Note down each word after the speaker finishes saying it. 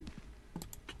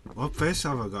What face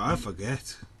have I got? I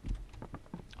forget.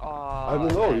 Oh, I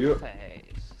don't know. that You. face.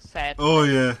 Sad Oh,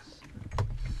 face. yeah.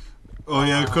 Oh,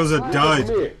 yeah, because I Look died.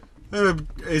 Look at me.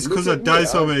 It's Look because I at me, died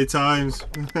so I- many times.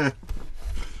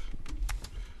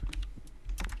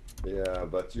 Yeah,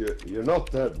 but you're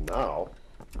not dead now.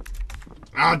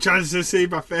 I'm trying to see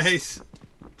my face.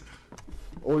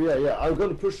 Oh yeah. I'm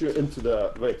gonna push you into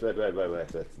the. Wait.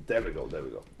 There we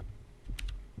go.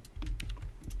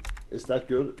 Is that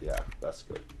good? Yeah, that's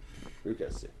good. You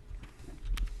can see.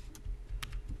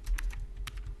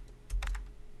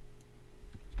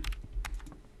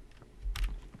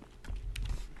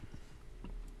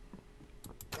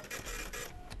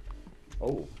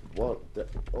 Oh, what?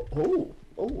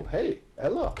 Oh, hey,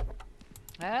 Ella.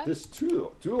 Huh? There's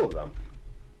two of them.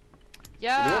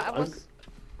 Yeah, You know I what? was.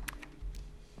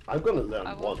 I'm gonna learn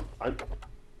I one. was-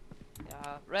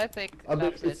 Yeah, Rethik I mean,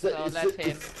 loves it, it's a- so it's a- let him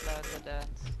it's- learn the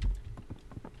dance.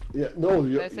 Yeah, no,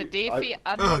 you. There's a Defi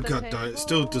under Oh, the god table. damn it.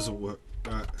 Still doesn't work.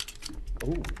 Right.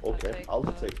 Oh, okay. take I'll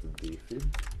the- take the Defi.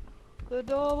 The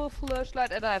normal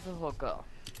flashlight, and I have a hooker.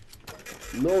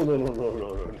 No.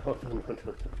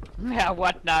 Yeah,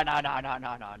 what? No.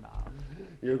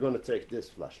 You're gonna take this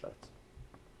flashlight.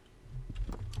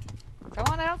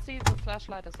 Someone else needs a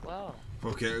flashlight as well.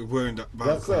 Okay, we're in that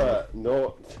That's balcony.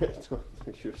 no. You're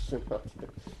not.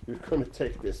 You're gonna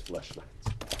take this flashlight,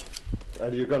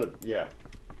 and you're gonna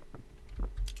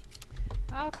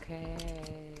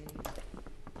Okay.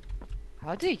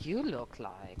 How do you look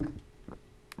like? What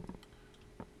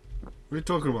are you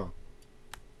talking about?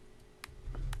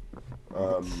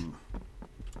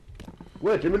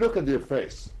 Wait, let me look at your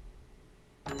face.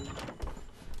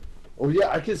 Oh yeah,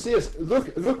 I can see his.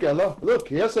 Look, Ella. Look,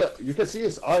 he has a. You can see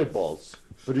his eyeballs,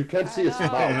 but you can't see his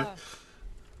mouth.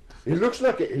 He looks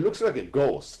like a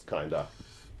ghost, kinda.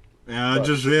 Yeah, I But-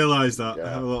 just realised that.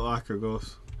 yeah. I look like a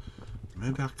ghost.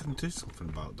 Maybe I can do something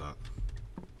about that.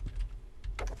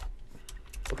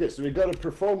 Okay, so we gotta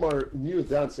perform our new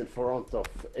dance in front of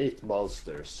 8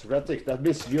 monsters. Rethik, that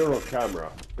means you're on camera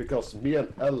because me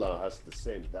and Ella has the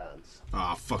same dance.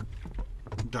 Ah, fuck.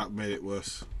 That made it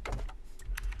worse.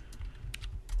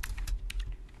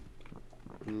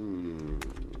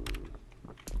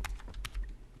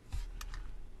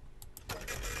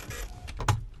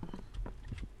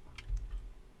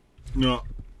 No,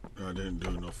 I didn't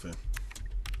do nothing.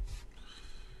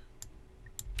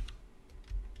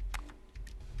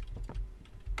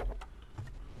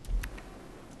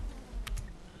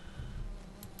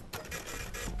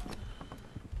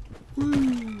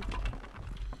 Woo!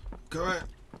 Go ahead.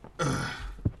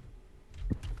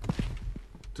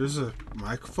 There's a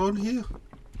microphone here.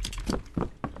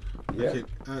 Yeah.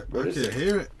 I Where is can it?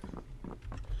 hear it.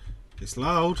 It's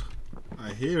loud.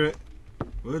 I hear it.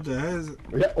 Where the hell is it?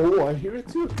 Yeah. Oh, I hear it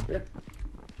too. Yeah.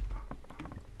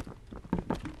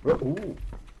 Oh, ooh.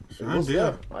 It Oh, was dear.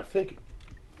 there. I think.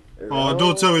 Oh,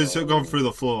 don't tell me it's gone through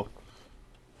the floor.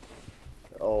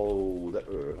 Oh,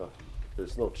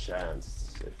 there's no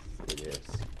chance if it is.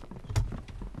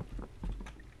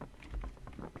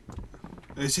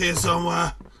 It's here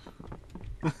somewhere.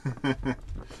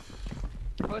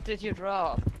 What did you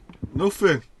draw?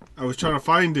 Nothing. I was trying to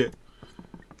find it.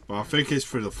 But I think it's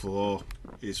through the floor.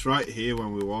 It's right here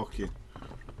when we're walking.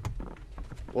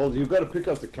 Well, you gotta pick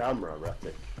up the camera,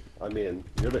 Rethik. I mean,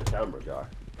 you're the camera guy.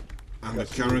 I'm the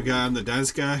That's camera you. guy and the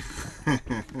dance guy.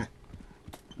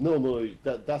 No,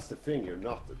 that's the thing. You're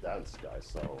not the dance guy,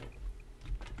 so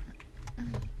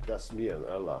that's me and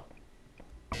Ella.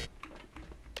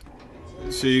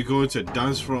 So you're going to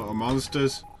dance front of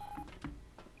monsters?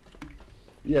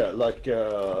 Yeah, like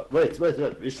wait.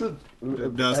 We should.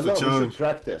 That's the Ella, we challenge. should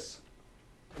practice.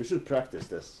 We should practice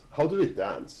this. How do we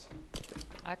dance?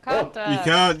 I can't. You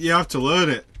can't. You have to learn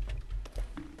it.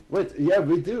 Wait, yeah,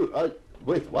 we do.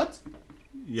 Wait, what?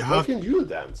 You How have can you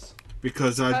dance?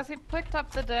 because Because he picked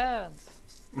up the dance.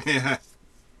 yeah.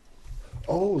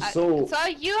 Oh, I- so so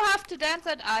you have to dance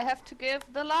and I have to give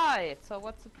the light. So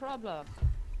what's the problem?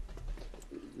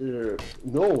 no.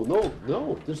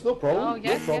 There's no problem. Oh,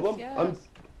 yes, no problem. yes.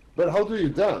 But how do you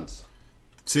dance?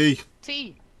 See,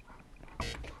 T.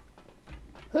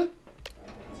 Huh?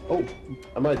 Oh,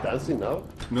 am I dancing now?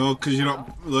 no, because you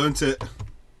not learnt it.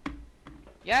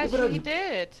 Yeah, but he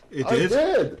did. It I did.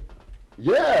 did.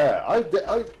 Yeah, I did.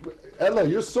 Ella,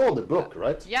 you saw the book,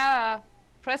 right? Yeah.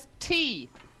 Press T.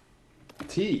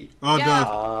 T. Oh Yeah. no.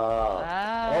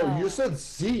 Ah. Oh, you said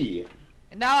C.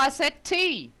 Now I said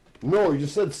T. No, you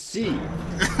said C.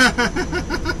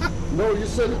 No, you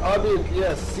said,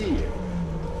 yeah, C.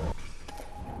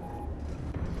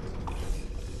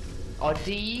 Or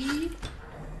D.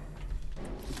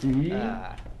 D.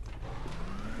 Uh,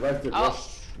 Like the Oh.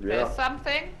 There's Yeah.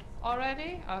 something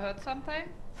already. I heard something.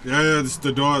 Yeah, it's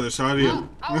the door at the side of you. Ow!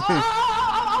 Ow! Ow!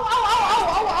 Ow!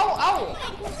 Ow! Ow! Ow! Ow!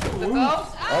 The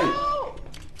ghost. Ow!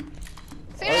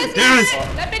 Seriously? Yes.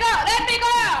 Let me go! Let me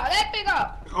go! Let me go!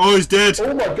 Oh, he's dead.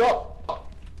 Oh my god!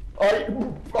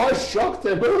 I shocked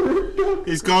him.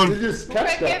 He's gone. Did you Who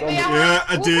catch can that? give me a On hug? Yeah,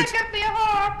 I Who did. can give me a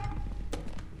hug?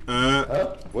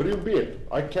 Huh? What do you mean?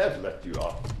 I can't let you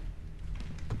up.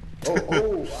 Oh, a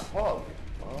hug.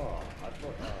 Oh, I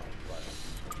thought. Right.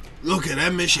 Look at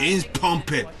them machines.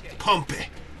 Pump it. Pump it.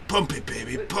 Pump it,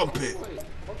 baby. Pump it. Wait,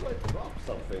 how do I drop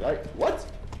something? What?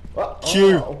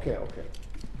 Q. Okay.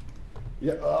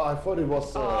 Yeah, I thought it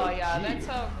was. Oh yeah, G. that's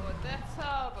so good. That's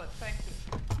so good. Thank you.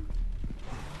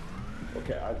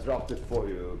 Okay, I dropped it for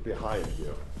you behind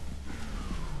you.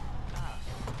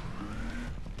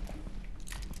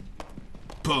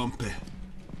 Pump it.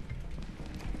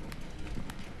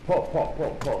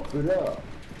 Pump it up.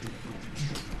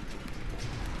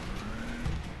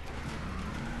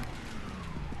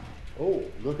 Oh,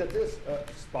 look at this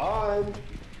spine.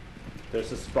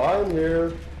 There's a spine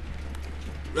here.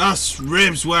 That's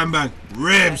ribs, Wambang.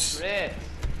 Ribs.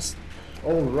 Ribs.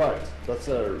 Oh, right. That's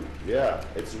yeah,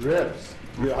 it's ribs.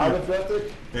 You have it,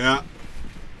 Fredrik? Yeah.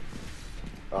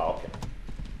 Oh, okay.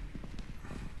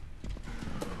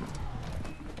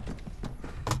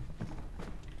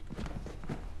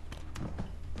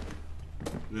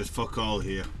 There's fuck all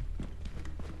here.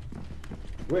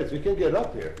 Wait, we can get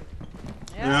up here.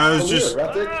 Yeah, I was Come just. here,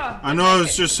 Fredrik. I know. I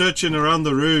was just searching around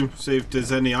the room, see if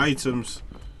there's any items.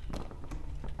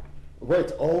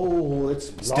 Wait, oh, it's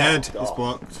blocked. It's dead. It's off.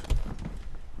 blocked.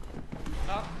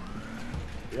 Oh,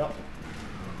 Yep.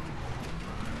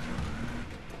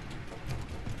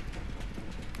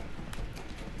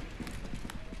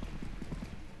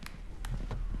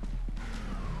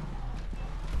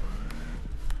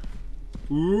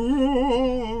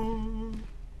 Ooh.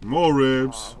 More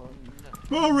ribs.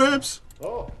 More ribs.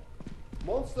 Oh,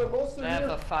 monster never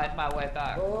here. find my way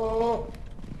back. Oh.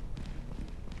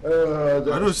 I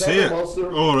don't see it.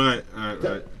 Monster. Oh, right.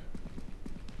 Right.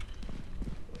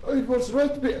 It was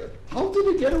right there. How did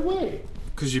it get away?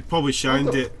 Because you probably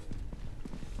shined it.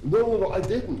 No, I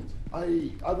didn't.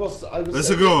 I was Let's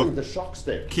go. using the shock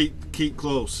stick. Keep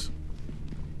close.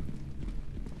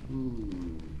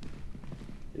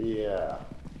 Yeah.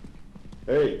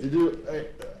 Hey, did you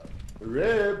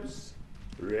ribs?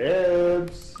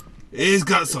 Ribs. He's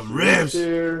got some ribs.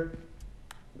 Here.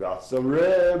 Got some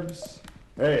ribs.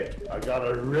 Hey, I got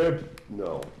a rib.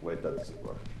 No, wait, that doesn't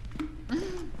work.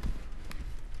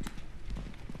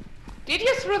 Did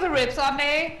you throw the ribs on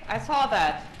me? I saw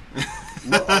that.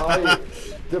 No, I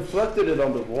deflected it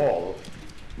on the wall.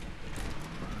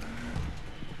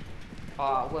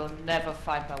 Oh, we'll never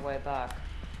find my way back.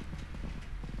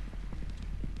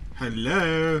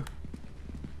 Hello.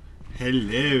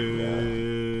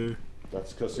 Hello.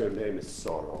 That's because your name is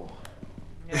Sorrow.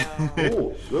 Yeah.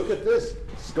 Oh, look at this.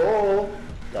 Skull.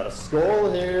 Got a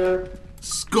skull here.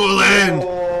 Skull end.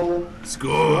 Skull.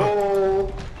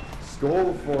 Skull. Skull.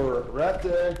 Skull for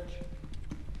Ratek.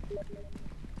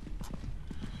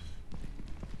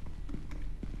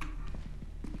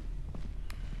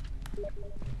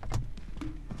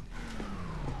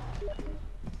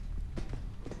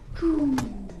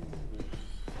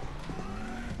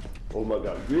 Oh my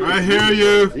god. Really, I hear really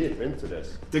you. Deep into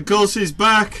this. The ghost is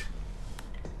back.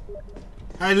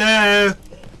 Hello.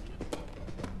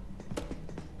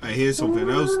 I hear something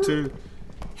else too.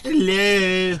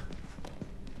 Hello.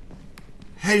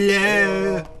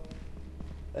 Hello.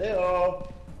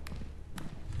 Heyo.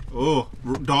 Oh,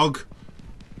 dog.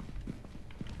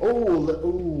 Oh,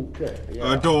 okay. Yeah,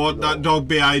 I don't want no. that dog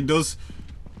behind us.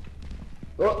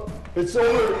 Oh, it's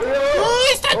over. Yeah. Oh,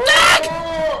 it's the dog!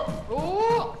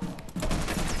 Ooh!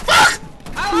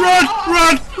 Run,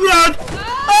 run, run!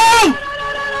 Oh!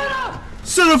 No!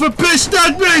 Son of a bitch,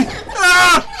 stabbed me!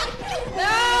 Ah!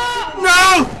 No!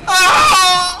 No!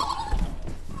 Ah!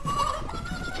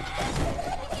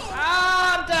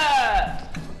 I'm dead!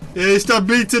 Yeah, he stabbed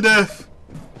me to death.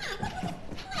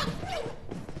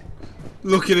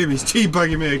 Look at him, he's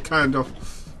teabagging me, kind of.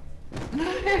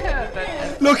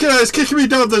 Look at that, he's kicking me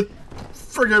down the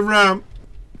friggin' ramp.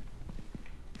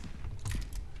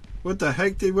 What the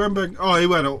heck did he went back? Oh, he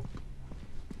went up.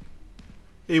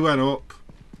 He went up.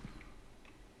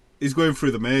 He's going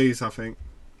through the maze, I think.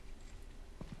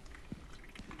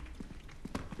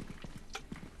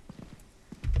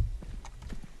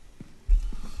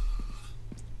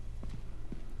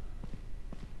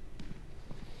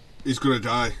 He's gonna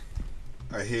die.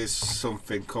 I hear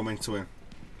something coming to him.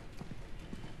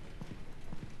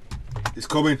 He's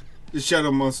coming. The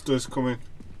shadow monster is coming.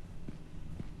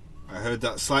 I heard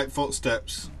that slight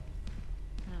footsteps.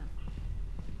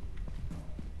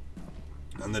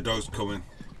 And the dog's coming.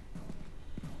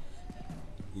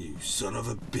 You son of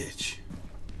a bitch.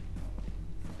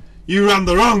 You ran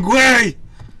the wrong way!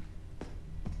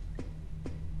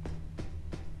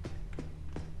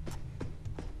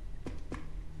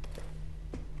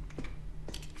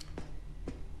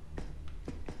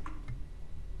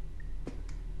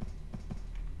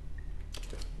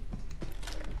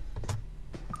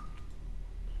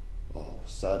 Oh,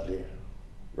 sadly,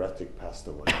 Ratic passed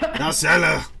away. That's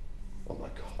Ella! Oh my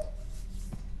god.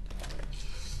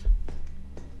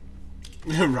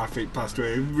 Rafik passed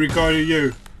away. Regarding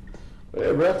you. Hey,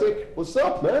 Ratic, what's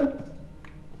up, man?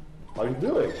 How you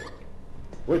doing?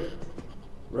 Wait,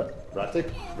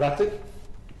 Ratic? Ratic?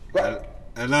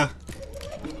 Ella?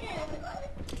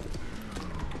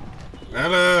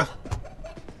 Ella!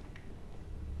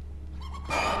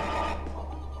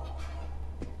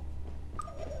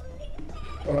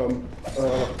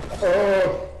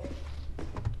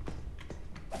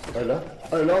 Ella?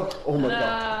 Ella? Oh my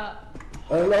god.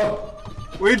 Ella?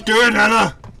 What are you doing,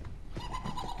 Ella?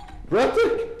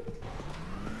 Ratic?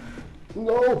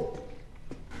 No.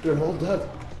 They're all dead.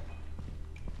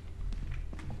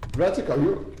 Ratic, are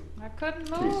you? I couldn't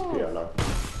Please be move. alive.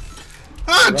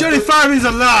 Ah, Johnny Five is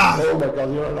alive! Oh my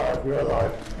god, you're alive, you're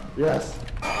alive. Yes.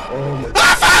 Oh my god.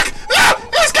 Ah, fuck! Ah,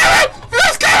 he's coming!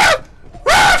 He's coming!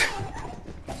 Run!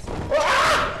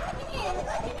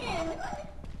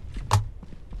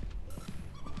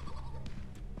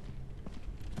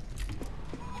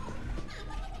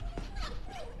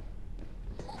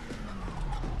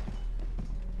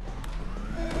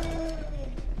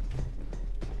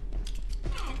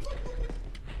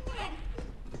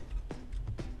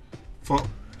 Fuck.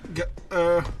 Get,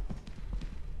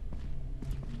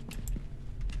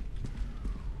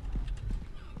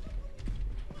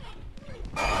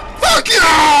 Fuck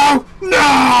you!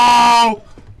 No!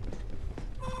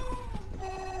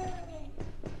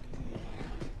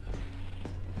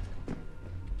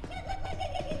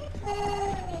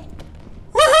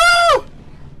 Woohoo!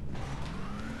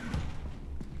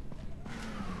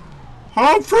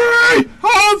 I'm free!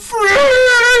 I'm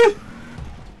free!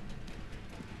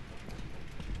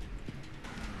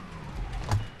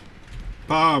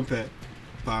 Pump it.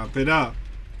 Pump it up.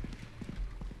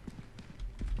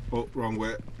 Oh, wrong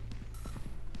way.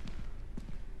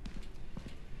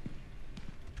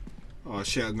 Oh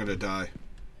shit, I'm gonna die.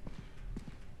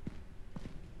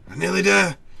 I'm nearly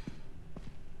there.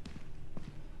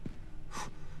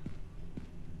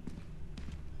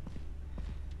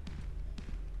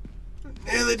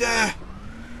 Nearly there.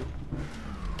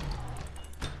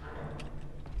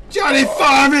 Johnny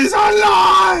Farm is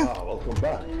alive! Ah, welcome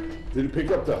back. Did you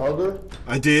pick up the hugger?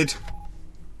 I did.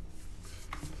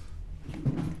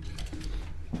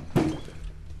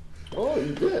 Oh,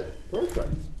 you did.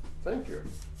 Perfect. Thank you.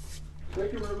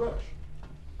 Thank you very much.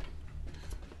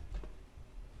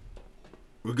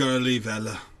 We're gonna leave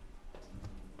Ella.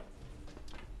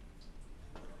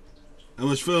 How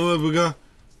much film have we got?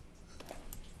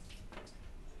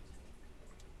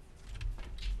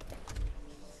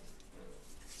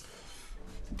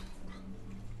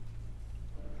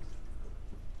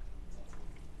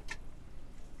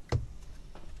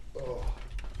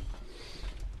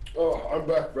 Oh, I'm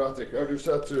back, Ratic. I just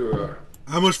had to,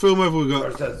 How much film have we I got?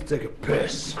 just had to take a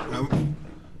piss.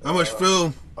 How much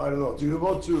film? I don't know. Do you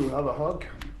want to have a hug?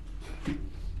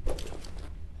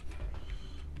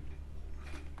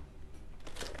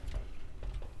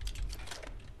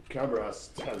 Camera has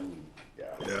 10. Yeah.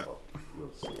 Yeah.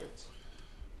 You'll see it.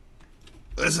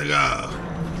 Let's go.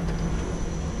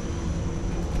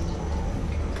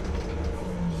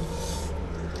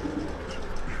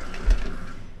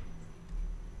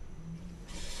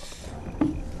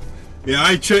 Yeah,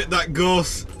 I tricked that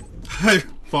ghost. I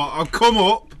thought I'll come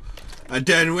up, and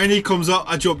then when he comes up,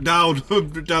 I jump down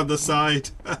down the side.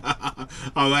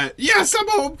 I went, yes, I'm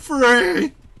up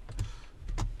free.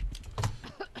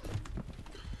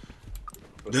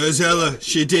 There's Ella.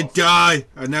 She did die,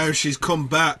 and now she's come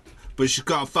back, but she's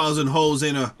got 1,000 holes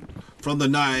in her from the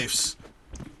knives.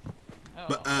 Oh.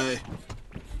 But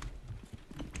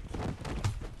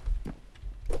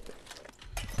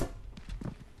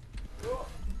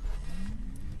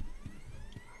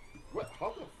What? How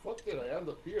the fuck did I end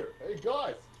up here? Hey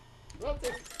guys!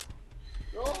 Ratic!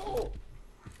 No!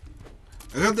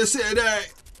 I got the city.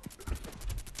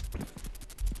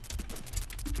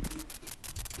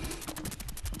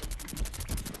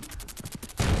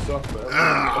 Suck, man.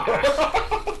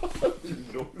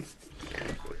 No.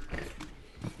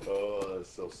 Oh, that's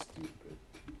so stupid.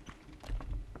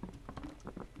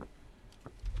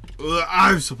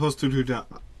 I'm supposed to do that.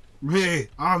 Me,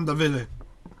 I'm the villain.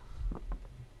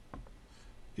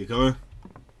 You going?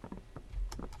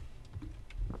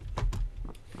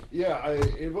 Yeah,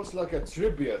 it was like a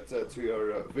tribute to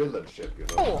your villain ship, you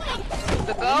know. Oh,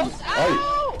 the ghost. Hey.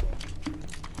 Ow!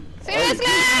 Seriously!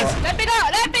 Hey, Let me go!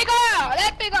 Let me go!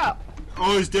 Let me go!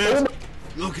 Oh, he's dead.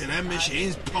 Look at them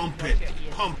machines. Pump it.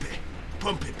 Pump it.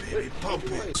 Pump it, baby. Pump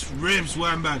it. It's ribs,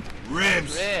 Wambang.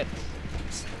 Ribs. Red.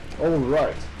 Oh,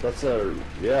 right. That's a...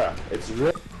 Yeah, it's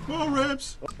ribs. More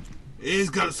ribs. He's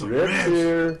got some ribs.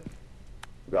 Here.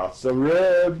 Got some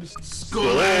ribs.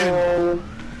 Skull.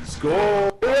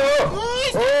 Skull.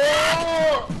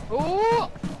 Oh! Ooh!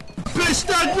 Bitch,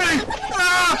 that me!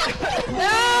 Ah! No!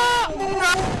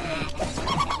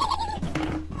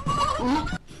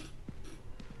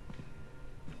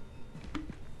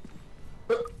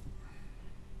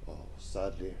 Oh,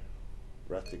 sadly,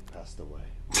 Rattic passed away.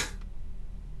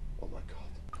 Oh my god.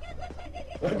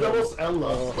 That was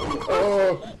Ella.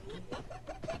 Oh.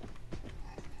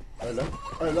 Ella?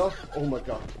 Ella? Oh my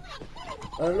god.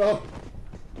 Ella?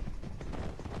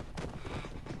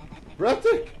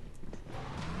 Rattic!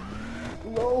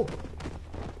 No!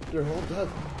 They're all dead.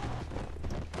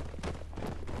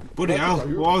 Buddy, hell,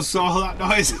 what was all that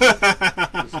noise? This is kind of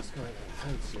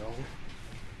intense, yo.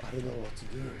 I don't know what to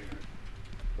do here.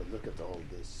 But look at all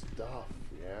this stuff,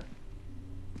 yeah?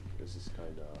 This is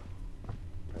kind of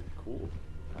cool,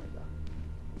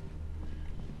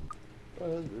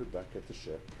 And we're back at the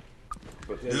ship.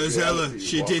 But in There's reality, Ella.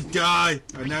 She it did wasn't. die,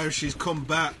 and now she's come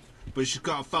back, but she's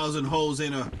got 1,000 holes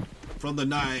in her from the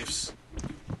knives.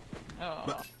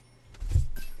 Oh.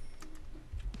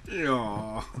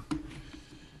 Yeah.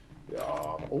 Yeah.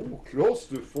 Oh, close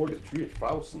to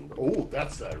 43,000. Oh,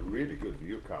 that's a really good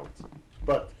view count.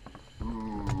 But,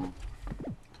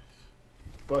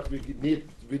 but we need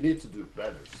to do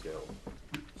better still,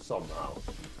 somehow.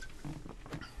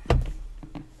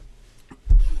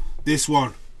 This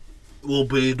one will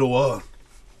be the one.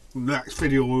 Next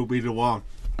video will be the one.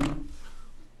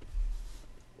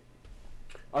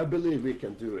 I believe we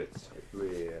can do it if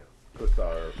we put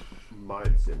our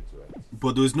minds into it.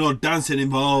 But there's no dancing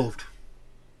involved.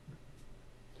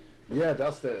 Yeah,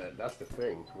 that's the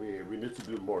thing. We need to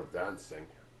do more dancing.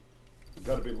 We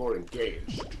gotta be more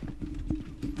engaged.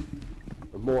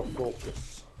 And more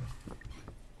focus.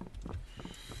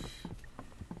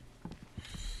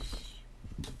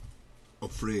 Oh,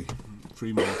 free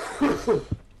more.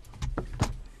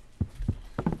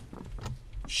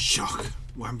 Shock.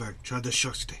 Wambang, try the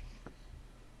shock stick.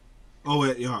 Oh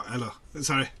wait, yeah, Ella.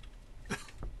 Sorry.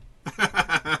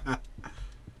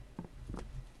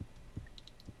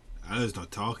 Ella's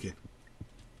not talking.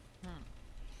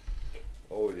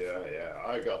 Oh yeah,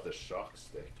 I got the shock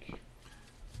stick.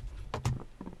 I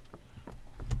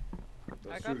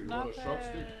That's got true. You want a shock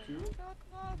nothing. stick too? I got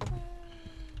nothing.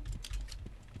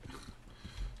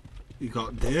 You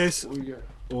got this, Oh yeah.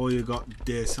 or you got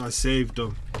this. I saved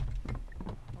them.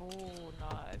 Oh,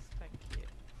 nice. Thank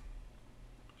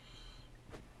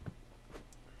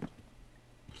you.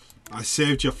 I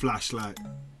saved your flashlight.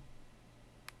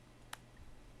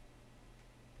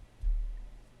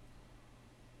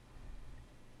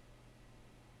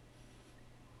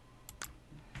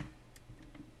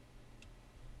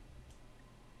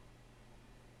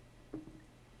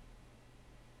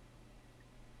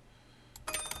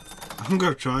 I'm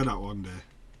gonna try that one day.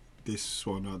 This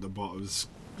one at the bottom,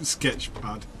 sketch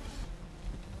pad.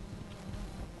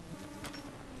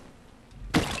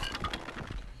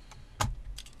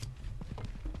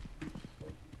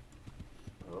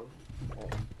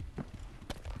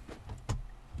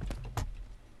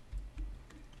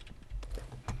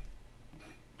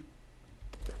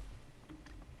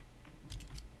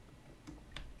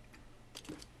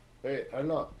 Hey,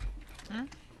 Anna.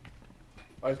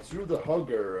 I threw the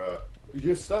hugger.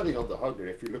 You're standing on the hugger.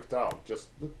 If you look down, just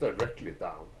look directly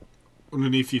down.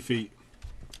 Underneath your feet.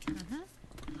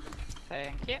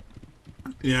 Thank you.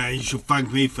 Yeah, you should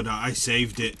thank me for that. I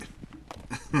saved it.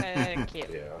 Thank you.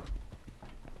 Yeah.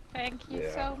 Thank you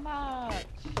Yeah. so much.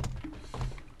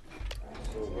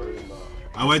 So very much.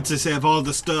 I went to save all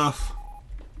the stuff.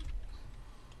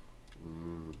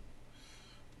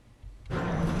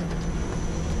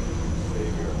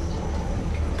 Savior.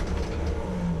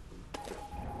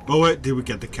 Oh wait, did we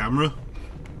get the camera?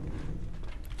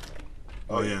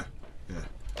 Oh yeah, yeah.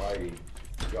 I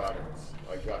got it.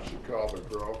 I got you covered,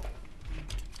 bro.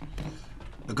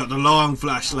 I got the long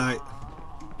flashlight.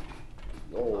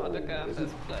 Oh, Oh, look at is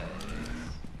this it? place.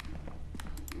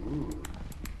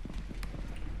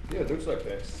 Yeah, it looks like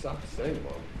the exact same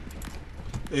one.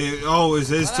 It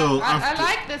always is till Well, I after.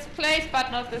 like this place,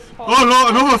 but not this whole. Oh look,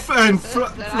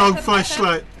 another long item.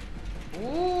 flashlight.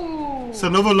 Ooh. It's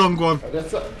another long one.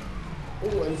 That's a.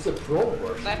 Oh, and it's a pro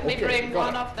version. Let me Okay, bring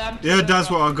got one it. of them. To Yeah, the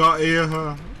that's room. what I got here.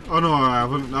 Oh no, I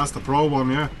haven't. That's the pro one,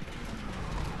 yeah.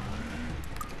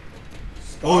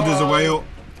 Oh, there's a way up.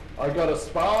 I got a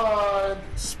spine.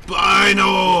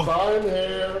 Spino! Spine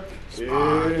here.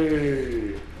 Spine.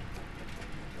 Hey.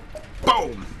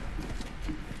 Boom!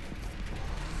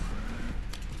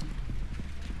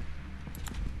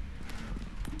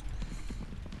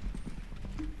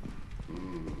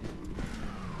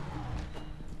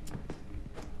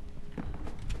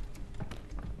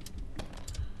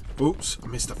 Oops, I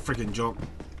missed a friggin' jump.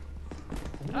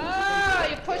 Ah,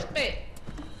 you pushed me.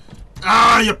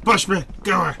 Ah, you pushed me!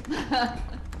 Go away!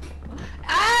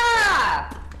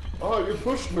 Ah! Oh, you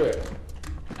pushed me.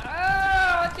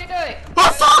 Oh, what you doing?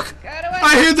 Oh fuck! Get away!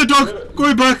 I hear the dog!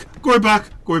 Going back! Going back!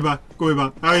 Going back! Going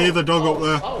back! I hear the dog up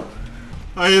there. Oh,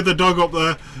 I hear the dog up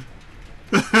there.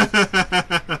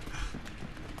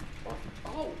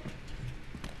 oh.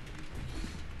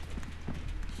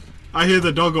 I hear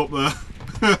the dog up there.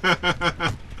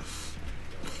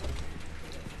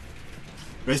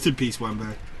 Rest in peace,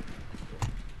 Wambo.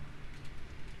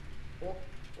 Oh,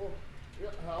 yeah,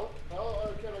 how?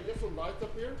 Can I get some light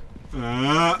up here?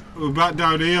 We're back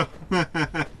down here.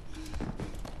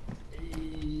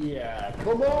 Yeah,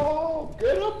 come on,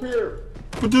 get up here.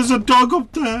 But there's a dog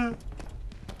up there.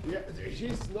 Yeah,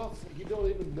 he's not, he don't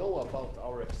even know about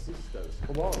our existence.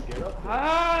 Come on, get up here.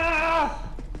 Ah!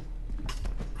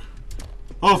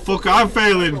 Oh fuck, I'm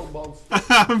failing. Shadow monster.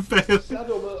 I'm failing.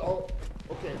 Shadow oh,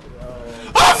 okay.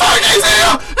 Oh fuck, he's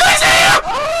here! He's here!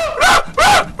 Run,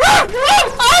 run, run, run!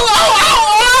 Oh,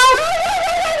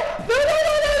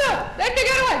 No! Let me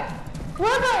get away!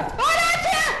 Run! Oh, that's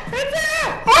here! It's here!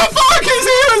 oh, fuck, he's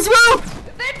here as well!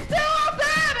 There's two of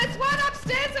them! It's one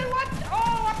upstairs and one...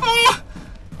 Oh! Oh.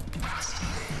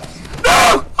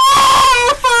 No!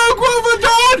 Oh fuck, what have I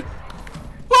done?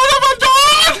 What have I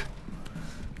done?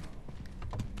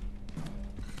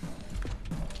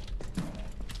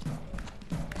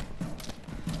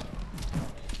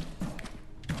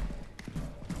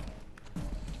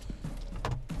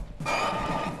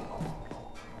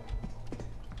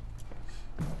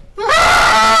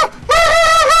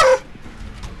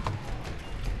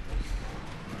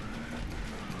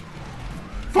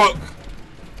 Fuck.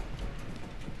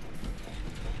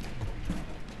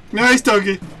 Nice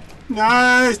doggy.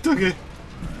 Nice doggy.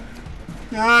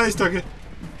 Nice doggy.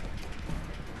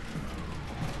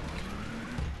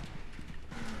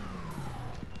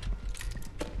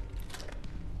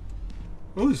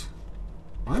 Who's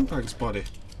Mindbag's body?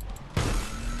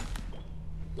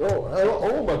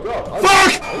 Oh my god.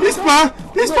 Fuck! He's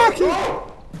back! He's back here! Oh,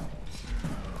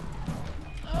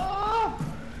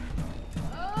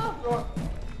 Oh!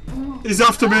 Oh! He's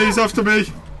after me, he's after me.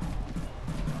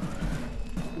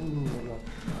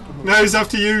 Now he's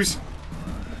after yous.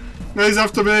 Now he's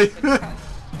after me.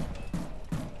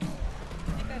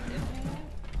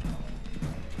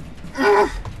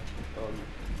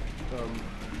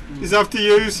 He's after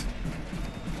yous.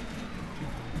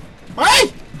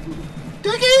 Hey!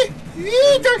 Doggy!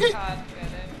 Yee, doggy! Can't get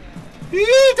in here.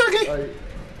 Yee, doggy!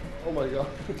 oh my god.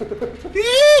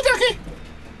 Yee, doggy!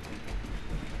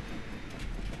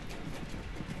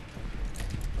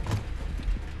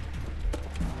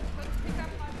 Let's pick up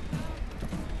my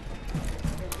phone.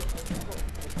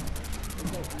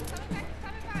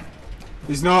 Coming back!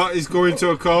 He's not, he's going to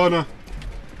a corner.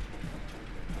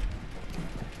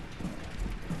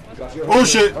 Oh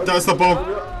shit, that's the bomb.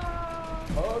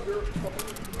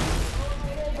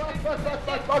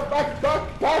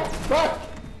 Back!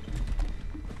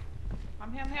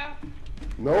 I'm here.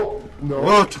 No.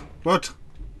 What? What?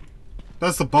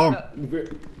 That's the bomb.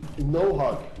 No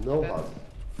hug.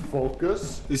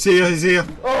 Focus. He's here, he's here.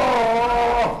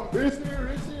 Oh! He's here.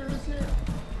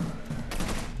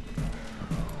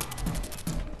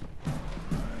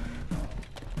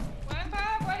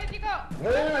 Where did you go?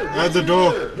 Here! At the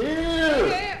door. Here!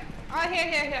 Here. Oh,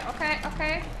 here.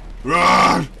 Okay.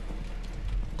 Run!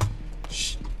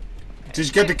 Shh. Did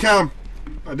you get the cam?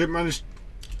 I didn't manage.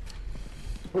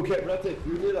 Okay, Ratty,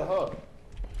 you need a hug.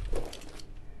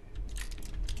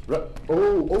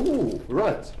 Oh,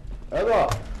 right. Emma.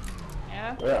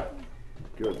 Yeah. Yeah.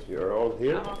 Good. You're all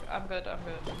here. I'm good.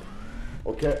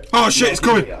 Okay. Oh shit, it's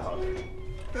coming. Give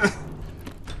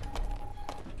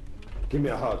me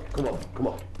a hug. Give me a hug. Come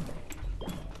on.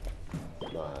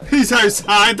 Nice. He's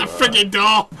outside the friggin'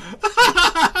 door.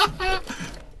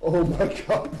 Oh my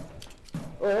god.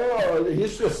 Oh,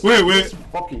 he's just Wait. he's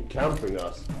fucking camping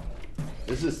us.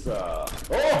 This is oh!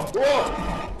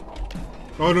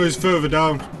 Oh no, he's further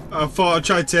down. I thought I'd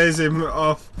try to tase him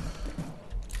off.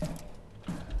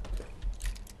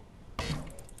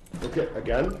 Okay,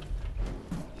 again.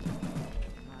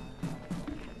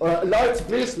 Lights,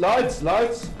 please, lights.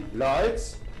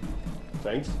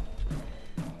 Thanks.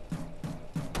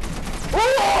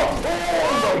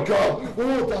 Oh my god!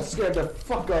 Oh, that scared the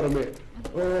fuck out of me.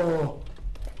 Oh.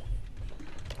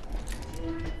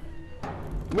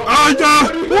 No. I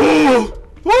died! Oh!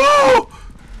 Oh!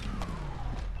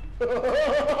 Did he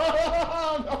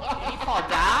fall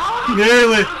down?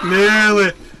 Nearly.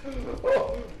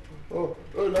 Oh,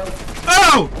 no.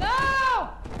 Oh! No!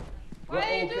 Why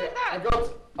are you doing that?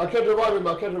 I can't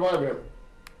revive him.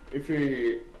 If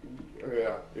he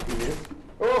needs.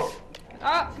 Oh!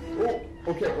 Ah! Oh,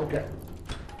 okay.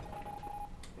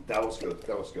 That was good.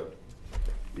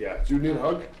 Yeah, do you need a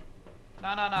hug? No,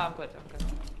 I'm good.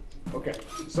 Okay,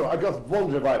 so I got one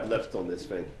revive left on this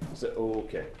thing. So,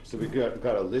 okay, so we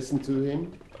gotta listen to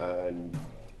him and...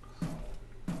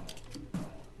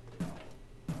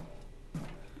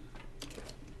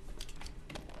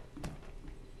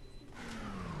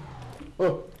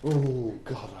 Oh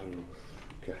god, I don't know.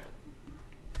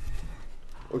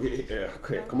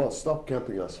 Okay, come on, stop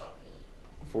camping us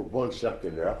for 1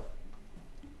 second, yeah?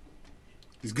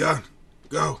 He's gone.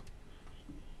 Go.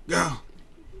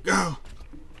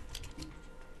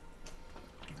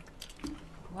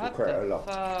 What Okay, I the lost.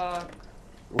 fuck?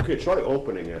 Okay, try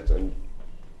opening it and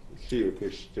see if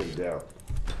it's still there.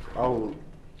 Oh,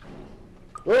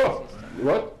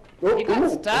 what? Oh, He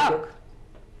got stuck.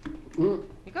 Okay.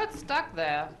 He got stuck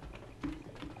there.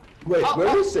 Wait,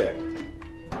 where is it?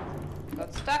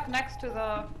 Got stuck next to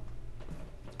the...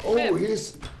 Oh, Ship.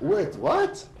 he's... Wait,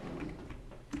 what?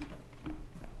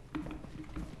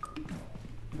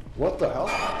 What the hell?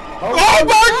 Oh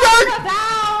my god!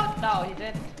 Down! No, he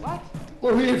didn't. What?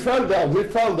 Oh, he fell down.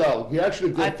 He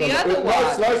actually did At the fall other down. one.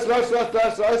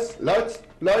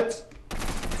 Lights.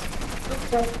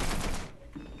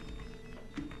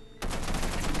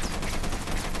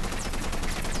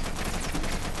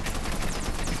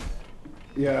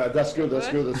 Yeah, that's good.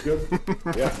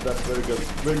 Yeah, that's very good.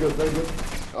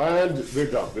 And we're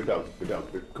done.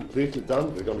 We're completely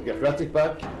done. We're gonna get Ratic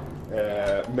back.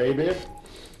 Maybe.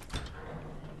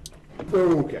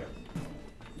 Okay.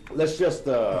 Let's just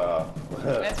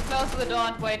Let's close the door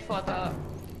and wait for the...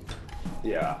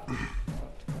 yeah.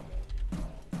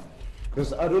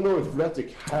 Because I don't know if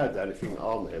Ratic had anything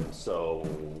on him, so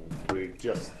we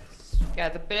just... Yeah,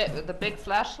 the big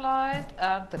flashlight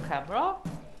and the camera.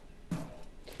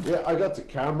 Yeah, I got the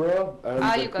camera, and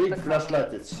Ah, the you got big the camera.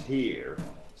 flashlight is here.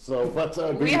 So, but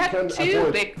We had can two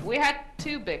avoid... big. We had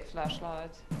two big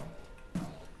flashlights.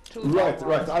 Two Right. long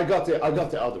ones. I got the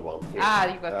other one. Here. Ah,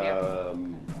 you got the other.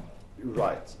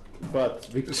 Right, but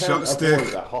we The can shot stick.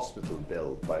 avoid a hospital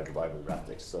bill by reviving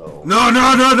Ratic. So,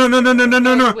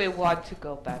 No. We want to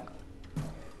go back.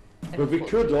 but we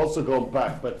could also go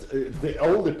back. But the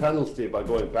only penalty by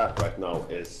going back right now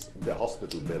is the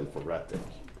hospital bill for Ratic.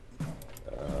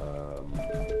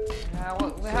 Yeah,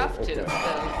 well, we have to. okay. The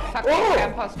fucking Oh!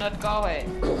 camper's not going.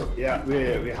 Yeah,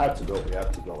 we had to go. We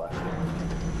have to go actually.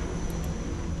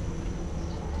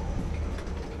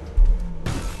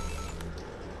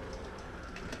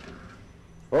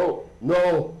 Oh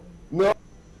no!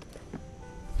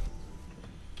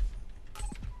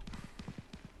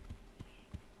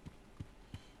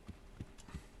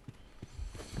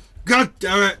 God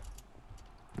damn it!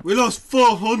 We lost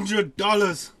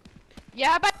 $400.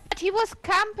 Yeah, but he was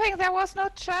camping. There was no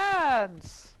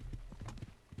chance.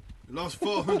 We lost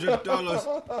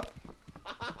 $400.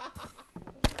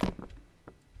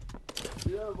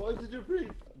 Yeah, why did you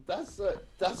breathe?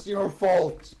 That's your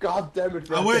fault. God damn it!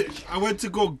 Ratic. I went to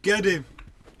go get him,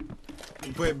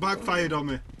 but it backfired on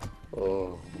me.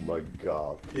 Oh my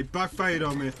god. It backfired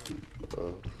on me.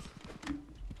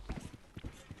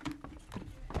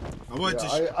 I went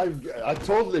to. I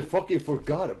totally fucking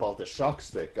forgot about the shock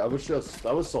stick. I was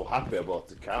so happy about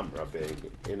the camera being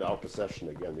in our possession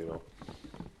again, you know.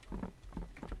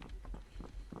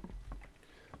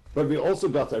 But we also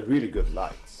got a really good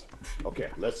lights. Okay,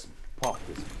 let's pop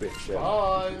this bitch in.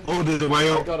 Spine! Oh, there's a way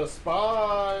I up. got a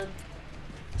spine!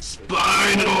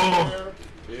 Spinal!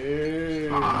 Hey.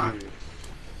 We're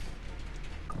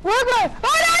good. Oh,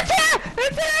 that's here!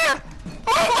 It's here!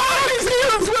 Oh, he's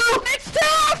here as well! It's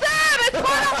two of them! It's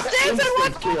one upstairs and one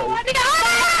Instant kill. on the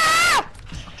other!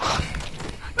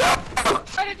 No!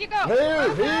 Where did you go? Here!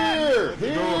 Here.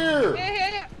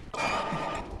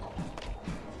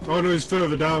 Oh no, he's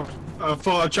further down. I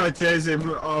thought I'd try to tase him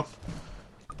off.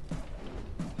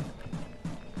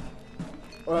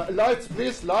 Lights,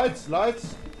 please. Lights.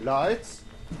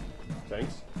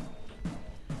 Thanks.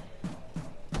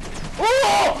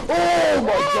 Oh! Oh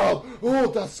my god!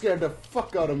 Oh, that scared the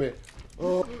fuck out of me.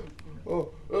 Oh,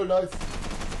 lights.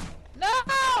 No!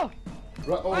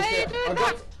 Right, Why are okay. you doing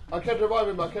that? I can revive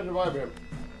him.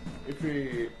 If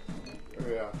he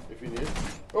needs.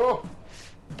 Oh!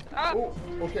 Oh,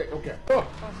 Oh, okay. Oh,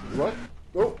 what?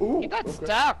 Oh, you got okay.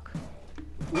 stuck.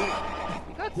 You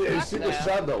got Yeah, you stuck see the there.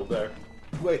 shadow there.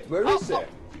 Wait, where is Oh, it?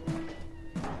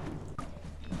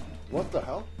 What the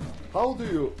hell? How do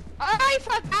you... I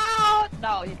fell down!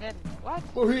 No, you didn't. What?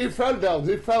 Oh, he fell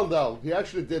down. He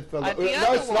actually did fall down. the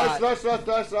other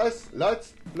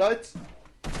Lights.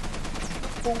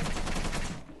 Oh.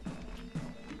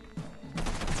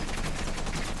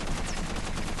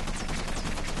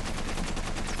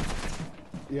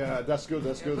 Yeah, that's good.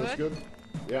 That's good.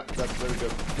 Yeah, that's very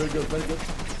good. Very good.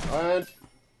 And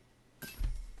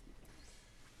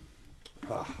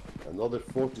another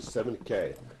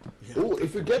 47k. Yeah. Oh,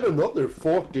 if we get another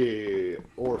 40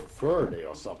 or 30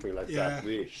 or something like that,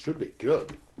 we should be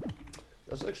good.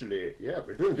 That's actually, yeah,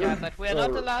 we're doing good. Yeah, but we're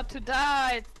not allowed to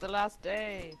die. It's the last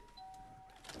day.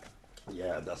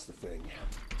 Yeah, that's the thing.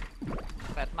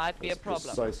 That might be a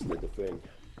problem. Precisely the thing.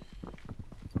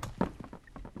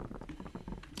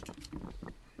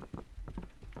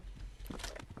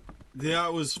 Yeah,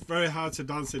 it was very hard to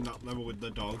dance in that level with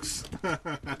the dogs.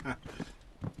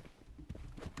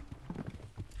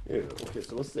 Yeah, okay,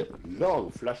 so what's the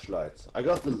long flashlight? I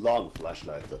got the long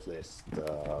flashlight at least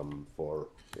for,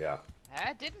 yeah.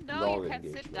 I didn't know Long you can sit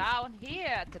engagement. down here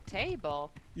at the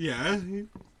table. Yeah, you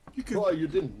could. Oh, you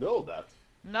didn't know that?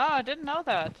 No, I didn't know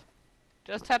that.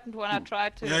 Just happened when I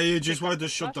tried to. Yeah, you just pick up wanted to the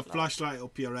shove the flashlight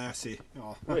up your assy.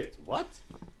 Oh. Wait, what?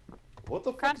 What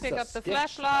the fuck Can't is pick that up the sketch?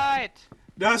 flashlight.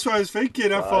 That's what I was thinking.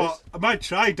 I Guys. thought I might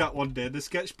try that one day. The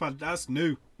sketchpad, that's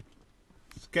new.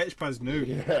 Sketchpad's new.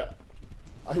 Yeah,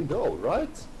 I know, right?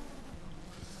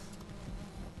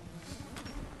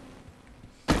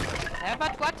 Yeah,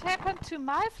 but what happened to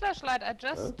my flashlight? I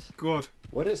just Good.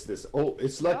 What is this? Oh,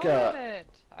 it's like lowered a... it.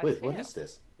 I Wait, see what it. is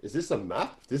this? Is this a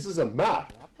map? This is a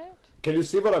map. Drop it? Can you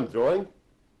see what I'm drawing?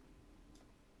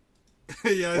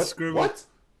 Yeah, What? screw What?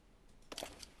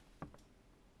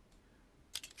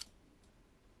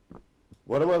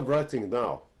 What am I writing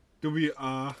now?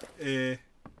 WRA.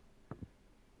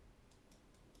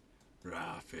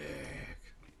 Graphic.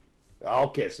 Ah,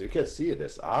 okay, so you can see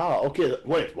this. Ah, okay.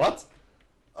 Wait, what?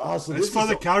 Ah, so It's this for is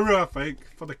the camera, I think.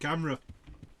 For the camera.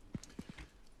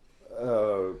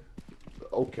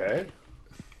 Okay.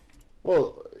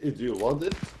 Well, if you want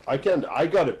it, I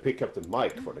gotta pick up the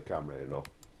mic for the camera, you know,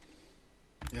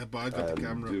 Yeah, but I got the and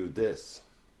camera. do this.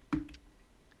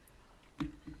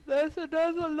 There's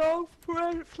another long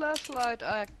flashlight.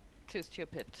 I'm too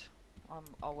stupid.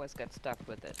 Always get stuck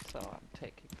with it, so I'm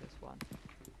taking this one.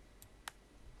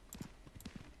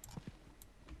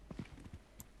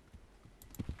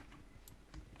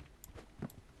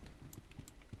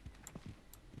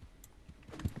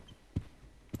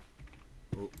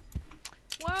 Oh.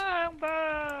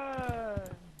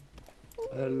 Wangburn!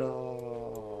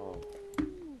 Hello.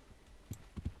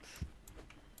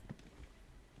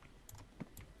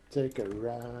 Take a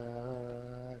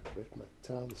ride with my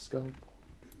telescope.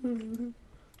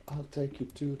 I'll take you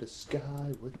to the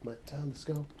sky with my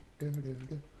telescope.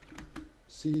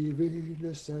 See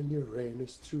Venus and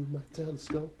Uranus through my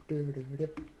telescope.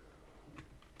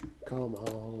 Come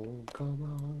on, come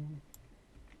on.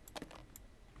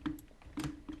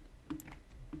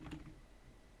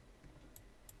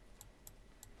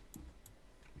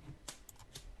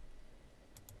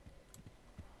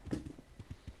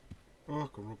 Oh, I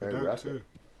can rub Hey, it out Rapid. too.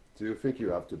 Do you think you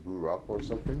have to brew up or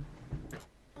something?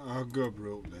 I'll go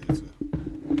broke later.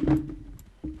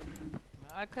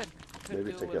 I could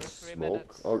Maybe do take a with 3 smoke.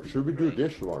 minutes. Or should we do break.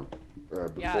 this one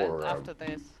Yeah, before after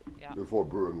this. Yeah, before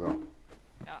brewing up?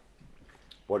 yeah,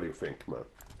 What do you think, man?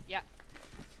 yeah.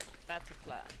 That's a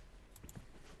plan.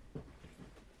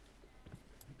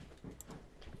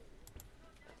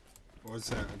 What's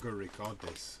that? I'm gonna record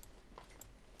this.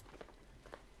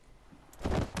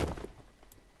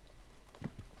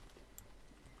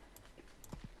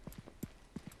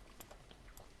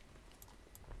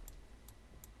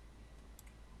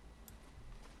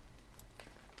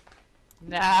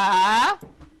 Nah.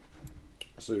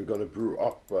 So you're gonna brew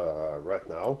up right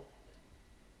now?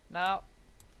 No.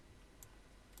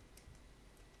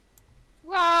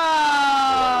 What?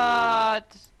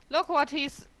 Look what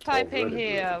he's typing Already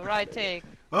here, writing.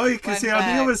 Oh, you can Went see on the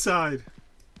back. other side.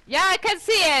 Yeah, I can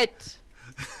see it.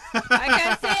 I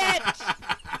can see it.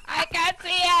 I can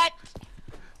see it.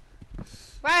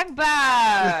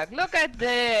 Wangberg! Look at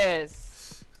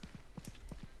this!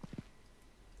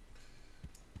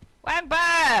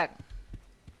 Wangberg!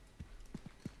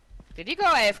 Did he go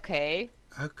AFK?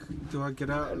 How do I get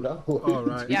out? Hello. Oh,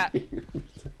 right. Yeah.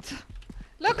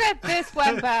 Look at this,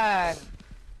 Wangberg!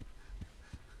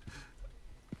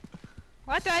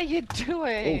 What are you Oh,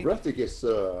 doing? Rettig is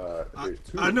here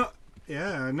too. I'm not.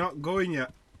 Yeah, I'm not going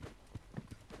yet.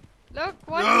 Look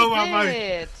what No, he am I-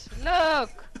 did! Look!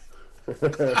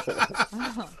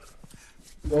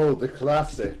 Oh, the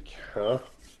classic, huh?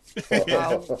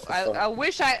 I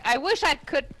wish I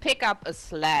could pick up a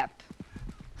slap.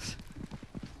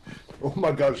 Oh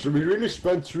my god, should we really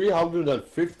spend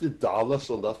 $350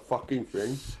 on that fucking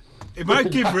thing? It might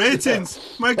give ratings.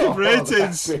 Might give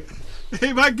ratings.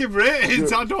 It might give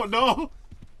ratings. I don't know.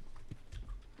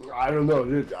 I don't know,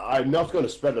 dude. I'm not gonna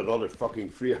spend another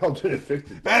fucking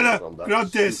 $350 Ella, on that grab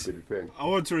this. stupid thing. I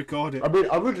want to record it. I mean,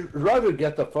 I would rather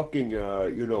get a fucking,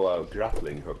 you know, a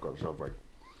grappling hook or something.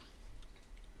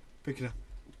 Pick it up.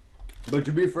 But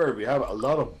to be fair, we have a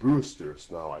lot of boosters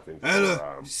now, I think. Ella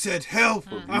for, said, "Help!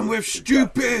 I'm with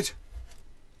stupid."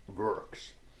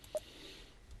 works.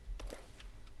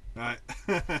 Right.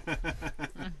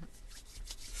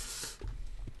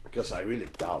 Because I really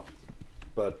doubt.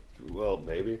 But, well,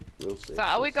 maybe. We'll see. So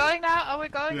are we going now? Are we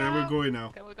going now? Yeah, we're going now.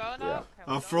 Can we go now? Yeah. Can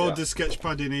we I'll go throw Yeah. the sketch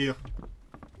pad in here.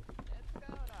 Let's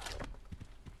go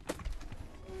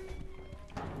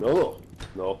now. No,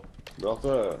 not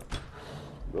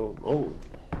no.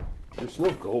 There's no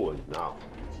going now.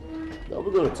 Now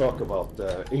we're gonna talk about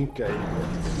Inca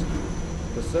Indians.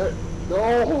 Is that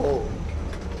no?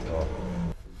 Oh.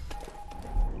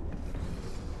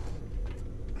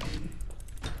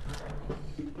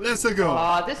 Let's go.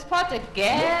 Oh, this part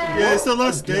again? Yeah, it's the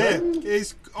last day. Again?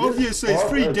 It's obviously it's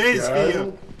 3 days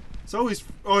here. It's always.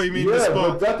 Oh, you mean the Yeah, spot?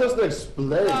 but that doesn't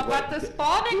explain. Oh, but the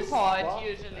spawning this point spot-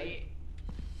 usually.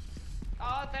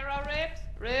 Oh, there are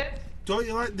ribs. Don't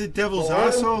you like the devil's Bone,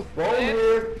 asshole? bone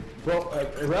here.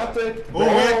 Erratic. Oh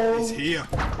wait, bone, he's here.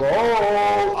 Bone.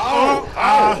 Ow!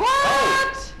 ah.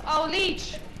 What? Oh,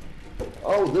 leech.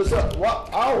 Oh, there's a what?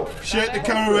 Ow! Shit, the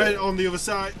camera went on the other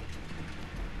side.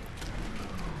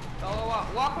 Oh,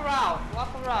 walk around.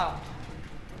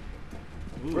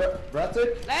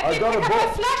 Erratic. Let I me got pick a up my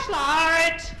bolt.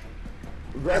 flashlight.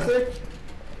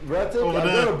 Ratic, Over I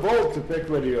there. got a bolt to pick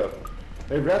with you.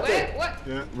 Hey, Wait, Ratic, what?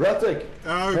 Yeah. Ratic.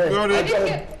 Oh, Hey, got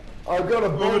it. I got a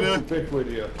bolt there. to pick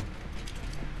with you.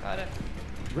 Got it.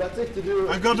 Ratic, did you?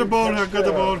 I got the did you ball. catch I got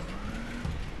the ball.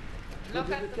 Look Did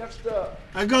you at the... catch the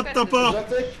I got the ball.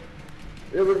 Ratic?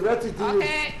 Yeah, but Ratic, did you?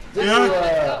 Okay. Did Yeah. you,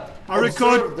 I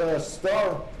record- observe the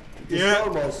star? The Yeah.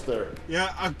 star monster.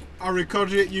 Yeah, I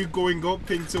recorded it. You going up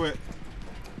into it.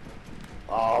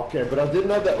 Ah, okay, but I didn't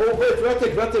have that. Oh wait,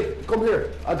 Ratic, come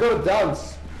here. I gotta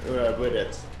dance with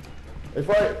it. If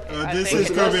I. I This think is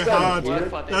it gonna be does stand hard. here.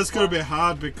 for this That's gonna one. be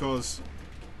hard because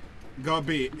you gotta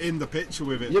be in the picture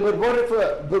with it. Yeah, but what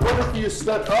if you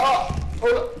stand? Ah!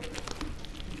 Oh!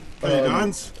 Can you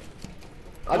dance?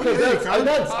 I Oh, can yeah, you dance. can. I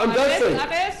dance. I'm dancing.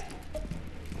 That is.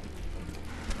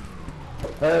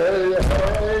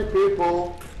 Hey,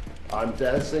 people! I'm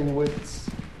dancing with.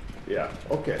 Yeah.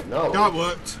 Okay. Now. That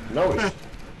worked. Now.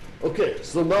 Okay.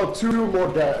 So now two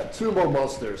more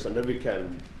monsters, and then we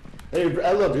can. Hey,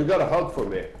 Ella, you got a hug for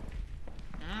me?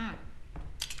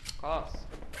 Of course.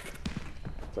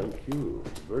 Thank you.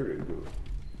 Very good.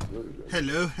 Very good.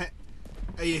 Hello,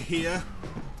 are you here?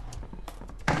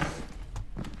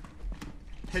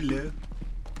 Hello,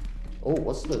 Oh,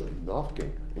 what's the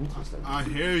knocking? Interesting. I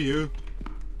hear you.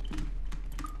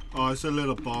 Oh, it's a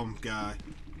little bomb guy.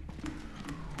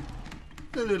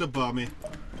 A little bomby.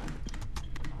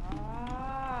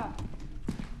 Ah,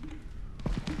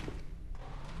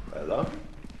 Ella.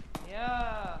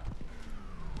 yeah.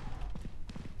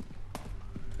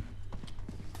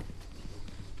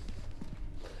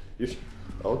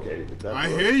 Okay. That I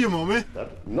works. hear you, mommy.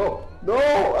 No,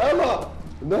 Ella,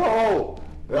 no.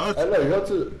 What? Ella, you have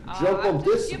to jump I'm on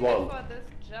too this stupid one. for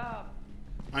this job.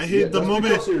 I hear the that's mummy.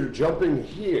 because you're jumping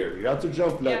here. You have to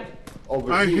jump like Yeah.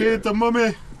 over I here. hear the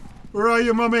mummy. Where are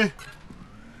you, mummy?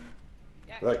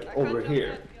 Yeah, Like I can't over jump here.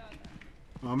 that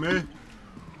yard. Mummy,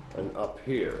 And up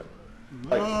here.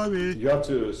 Like, mommy, you have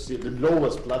to see the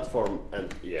lowest platform,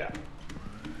 and yeah,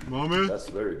 mommy, that's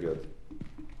very good.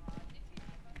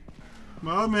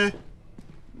 mommy.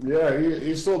 Yeah,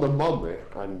 he saw the mummy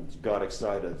and got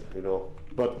excited, you know.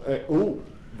 But ooh,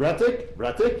 Ratic.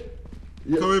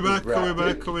 Yeah, Coming back, coming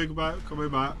back, Ratic. coming back, coming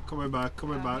back, coming back,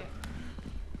 coming back.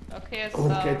 Okay,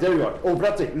 so... Okay, there you are. Oh,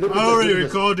 Ratic, look at I already this.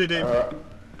 recorded him.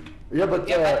 Yeah, but,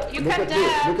 Yeah, but you look can at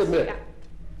dance. me. Look at me. Yeah.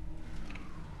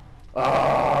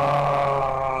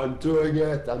 Ah, I'm doing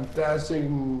it. I'm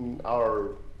dancing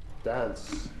our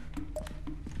dance.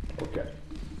 Okay.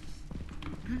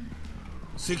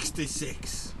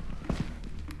 66.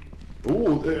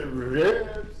 Ooh,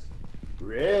 ribs.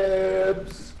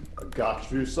 Ribs. I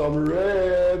got you some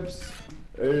ribs.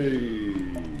 Hey.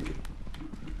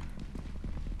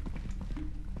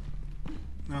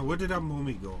 Now, where did that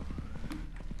mummy go?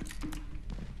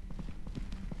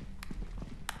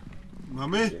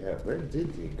 Mummy? Yeah, where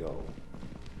did he go?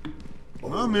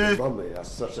 Mummy? Mummy has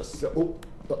such a... Oh,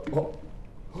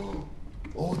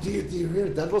 do you hear?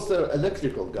 That was the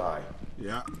electrical guy.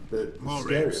 Yeah. The More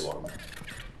scary ribs. one.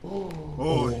 Oh,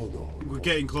 no. we're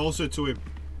getting closer to him.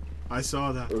 I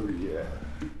saw that. Oh, yeah.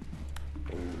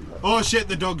 Oh shit,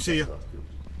 the dog's here. That's good.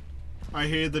 I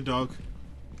hear the dog.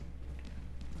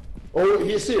 Oh,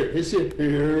 he's here. He's here.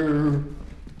 Here.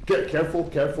 Careful,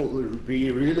 careful.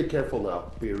 Be really careful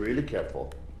now. Be really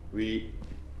careful.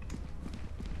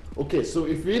 Okay, so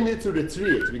if we need to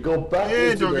retreat, we go back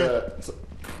Hey, into doggy.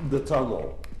 the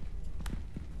tunnel.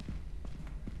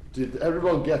 Did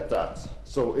everyone get that?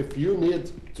 So if you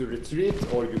need to retreat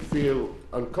or you feel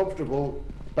uncomfortable,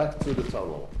 back to the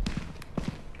tunnel.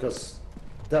 Because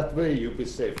that way you'll be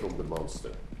safe from the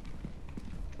monster.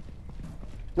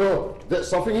 No, there's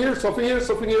something here, something here,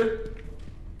 something here.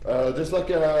 There's like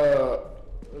a...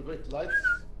 Wait, lights?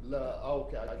 Oh,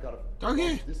 okay, I got it.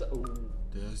 Doggy? Oh.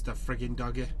 There's the friggin'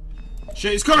 doggy.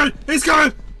 Shit, he's coming! He's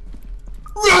coming!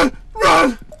 Run!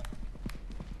 Run!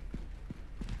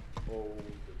 Oh,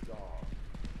 the dog.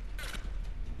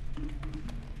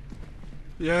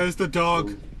 Yeah, it's the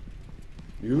dog.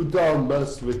 You don't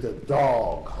mess with the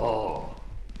dog, huh?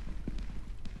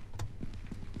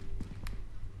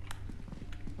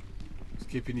 He's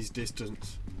keeping his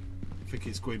distance. I think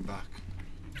he's going back.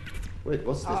 Wait,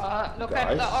 what's this? Look guys?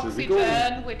 at the Should we go?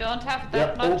 oxygen. We don't have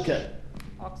that Yeah, much okay.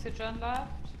 oxygen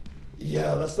left.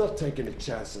 Yeah, let's not take any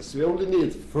chances. We only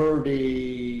need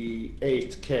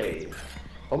 38k.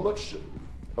 How much do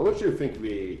you think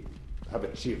we have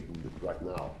achieved right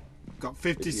now? Got If you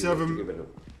were to 57. give it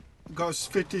Got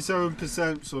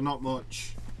 57%, so not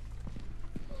much.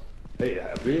 Hey,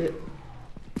 have we?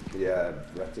 Yeah,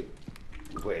 Ratty.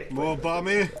 Wait. More wait, bomb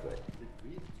wait, here. wait, wait. Did we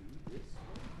do this?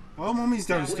 Oh, Mummy's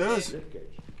downstairs. Rib cage.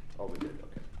 Oh, we did.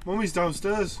 Okay. Mummy's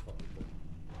downstairs.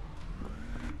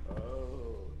 Oh,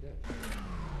 okay.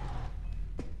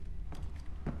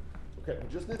 Okay, we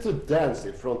just need to dance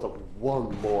in front of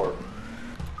one more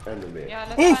enemy. Yeah,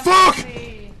 let's Oh, find fuck!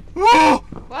 the- Oh!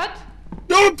 What?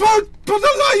 No, put the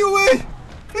light away!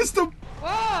 It's the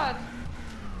What?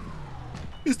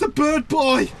 bird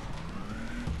boy.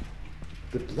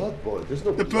 The blood boy. There's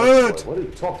no The blood bird. boy. What are you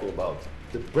talking about?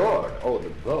 The bird. Oh, the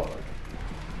bird.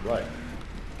 Right.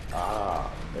 Ah,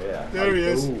 yeah. There he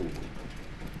is. Ooh.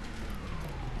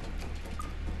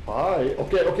 Hi.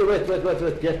 Okay, wait.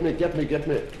 Get me.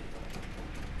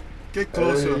 Get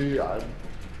closer.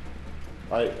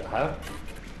 Hey, huh?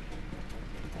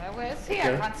 Where is he? I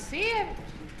Okay. can't see him.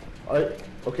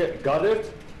 Okay, got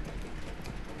it?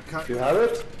 You have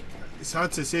it? It's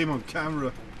hard to see him on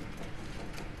camera.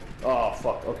 Oh,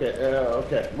 fuck. Okay,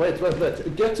 okay. Wait.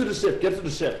 Get to the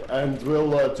ship, and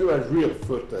we'll do a real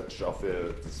footage of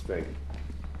this thing.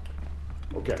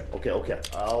 Okay. Okay,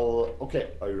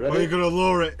 are you ready? Are you gonna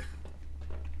lower it?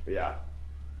 Yeah.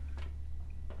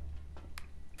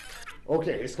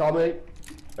 Okay, he's coming,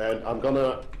 and I'm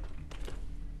gonna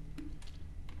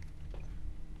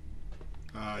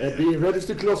Ah, and yeah. be ready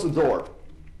to close the door.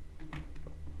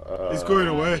 He's going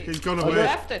away. He's gone He away.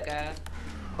 left again.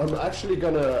 I'm actually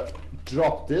gonna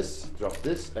drop this,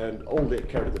 and only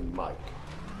carry the mic.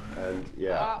 And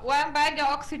yeah, Where by the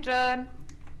oxygen?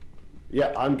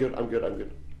 yeah, I'm good.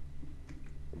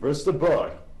 Where's the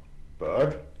bird?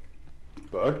 Bird.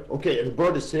 Okay, the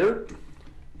bird is here.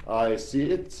 I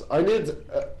see it. I need.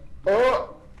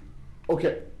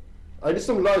 Okay. I need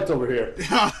some light over here.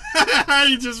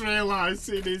 I just realised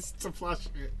he needs to flash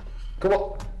it. Come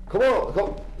on,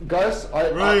 guys.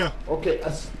 Where are you? Okay,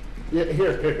 yeah,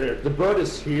 here. The bird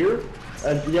is here,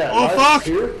 and yeah, Oh, light fuck! is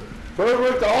here.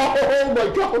 Perfect. Oh my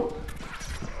god.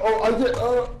 Oh, I did.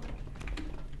 Oh,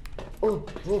 wait.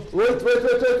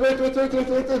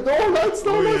 No lights.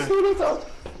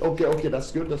 Oh, yeah. Okay,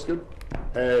 that's good.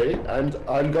 Hey, and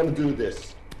I'm gonna do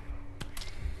this.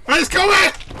 He's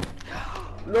coming!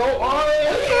 No,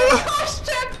 Pushed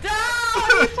him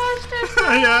down! He pushed him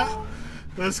down! Yeah.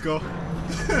 Let's go.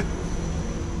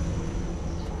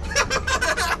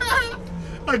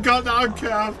 I got that on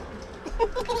cam.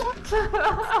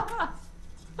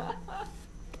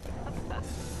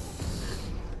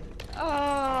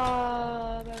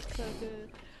 Oh, that's so good.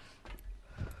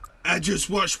 just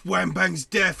watched Wham Bang's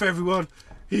death, everyone.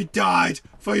 He died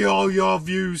for all your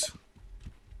views.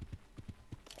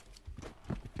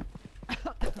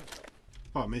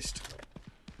 Oh, I missed.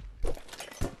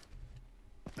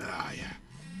 Ah, yeah.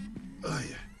 Oh,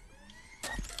 yeah.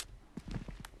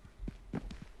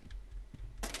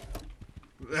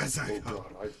 That's Oh like, god,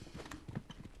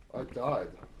 I died. No,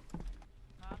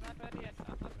 I'm not ready yet.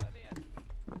 I'm not ready yet.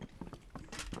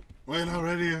 we're not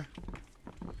ready yet.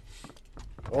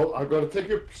 Oh, I gotta take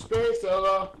your space,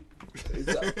 Ella.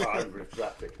 I'm with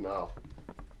Ratic now.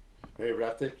 Hey,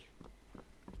 Ratic.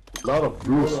 A lot of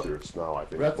boosters now, I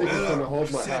think. Ratic is gonna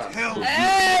hold my Said hand. hell.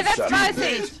 Hey, that's Shut my up.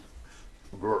 seat!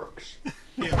 Works.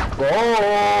 Yeah.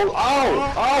 Ball!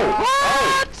 Ow! Ow!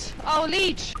 What? Oh,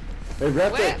 Leech! Hey,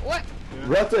 Ratic! What?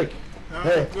 Ratic!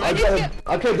 Hey, good.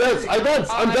 I can dance! I dance!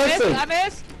 Oh, I'm dancing! I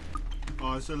missed!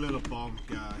 Oh, it's a little bomb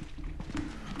guy.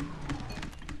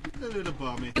 A little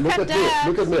bomby. Look at me!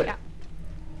 Look at me! Yeah.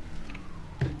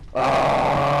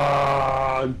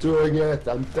 Ah, I'm doing it!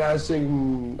 I'm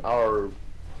dancing our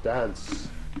dance.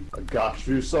 I got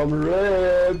you some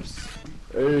ribs!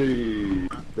 Hey!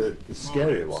 The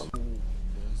scary one.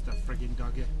 There's the friggin'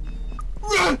 doggy.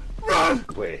 Run! Run!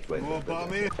 Wait. More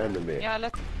bomby. Enemy. Yeah,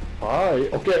 let's... Hi.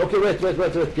 Okay, wait.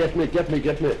 Get me.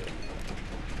 Get Hey,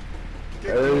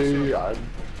 closer.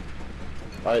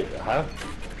 huh?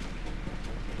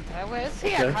 where is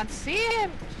he? I Okay. can't see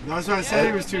him! That's why I said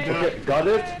he was too dark. Okay, got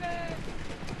it?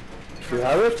 You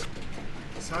have it?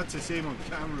 It's hard to see him on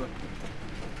camera.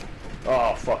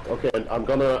 Oh, fuck. Okay, and I'm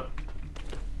gonna...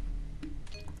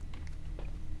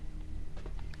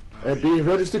 be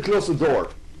ready to close the door.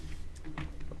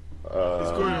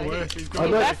 He's going away. He's He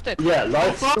going left it. Yeah,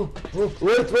 lights. Wait. No,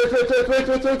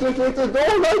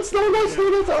 lights.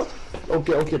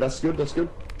 Okay, that's good.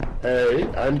 Hey,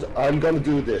 and I'm gonna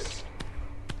do this.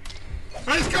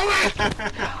 He's going!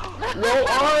 No,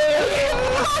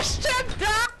 Pushed him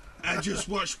down! I just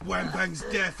watched Wham Bang's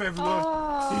death, everyone.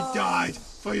 He died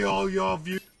for all your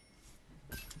views.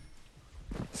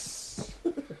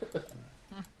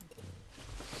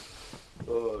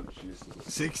 Oh, Jesus.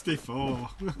 64.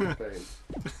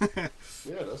 Pain.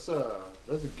 Yeah, that's a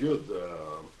good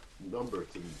number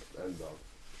to end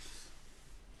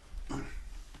on.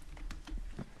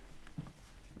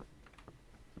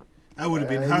 I would have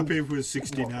been happy if it was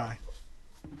 69.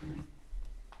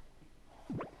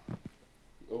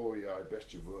 Oh yeah, I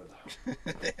bet you would.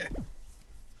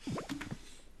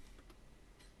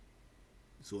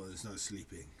 So it's not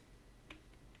sleeping.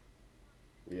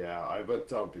 Yeah, I went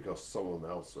down because someone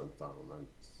else went down,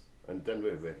 and then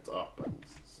we went up, and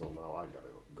so now I gotta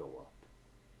go up.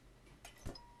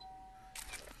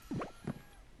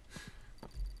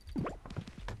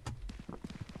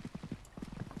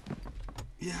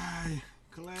 Yay,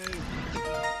 claim.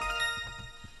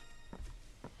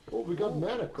 Oh, we got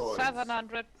mana coins.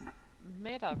 700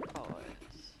 meta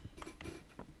coins.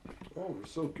 Oh, we're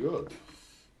so good.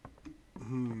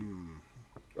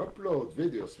 Upload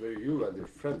videos where you and your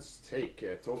friends take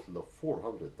a total of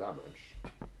 400 damage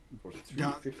for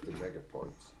 350 mega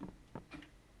points.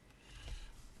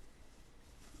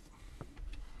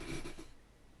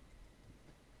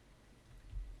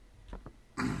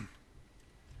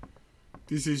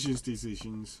 Decisions.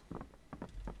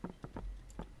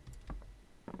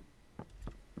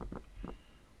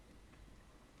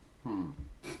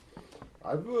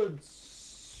 I would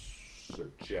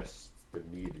suggest the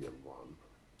medium one.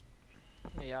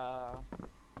 Yeah,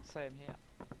 same here.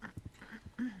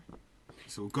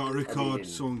 So we've got to record mean-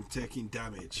 someone taking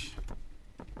damage.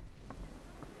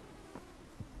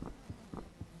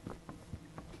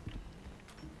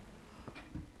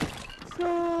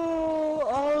 So,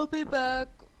 I'll be back.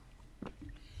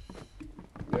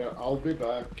 Yeah, I'll be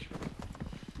back.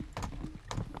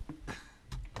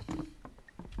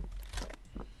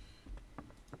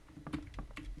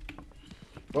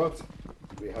 But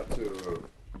we had to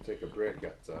take a break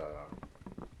at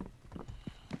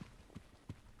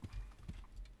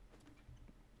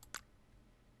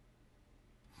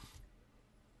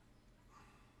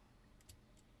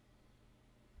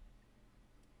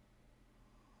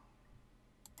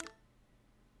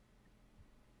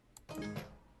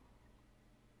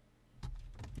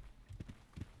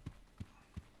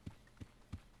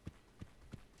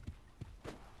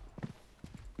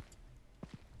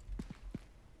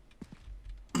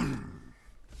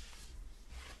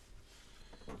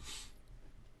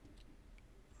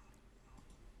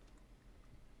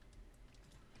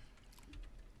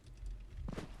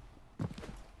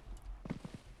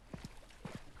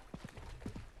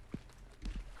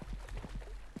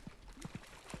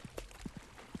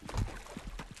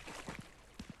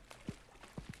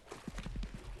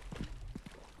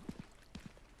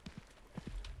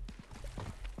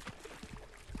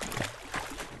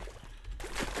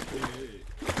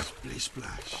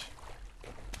splash.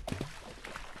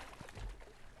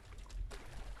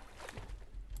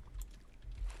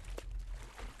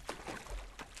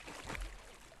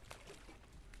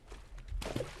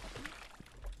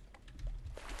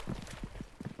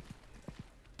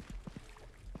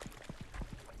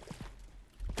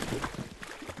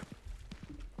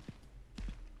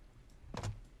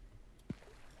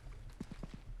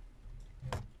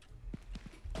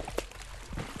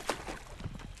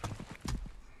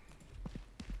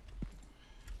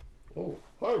 Oh,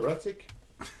 hi, Ratic.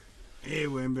 Hey,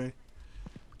 Wemby.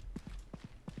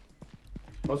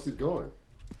 How's it going?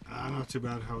 Ah, not too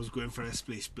bad. I was going for a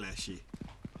splish splashy.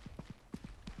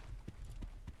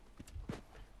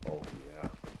 Oh, yeah.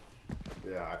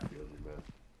 Yeah, I feel you, man.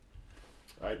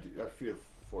 I feel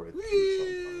for it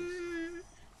too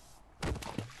sometimes.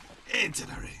 Into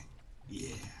the ring.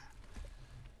 Yeah.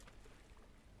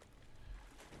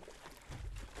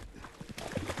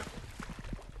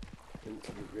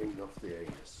 Into the ring of the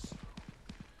ace.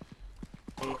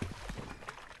 Oh,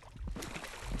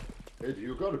 Hey, do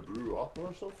you got a brew up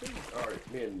or something?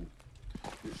 I mean,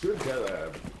 you should get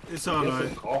it's some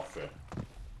alright. coffee.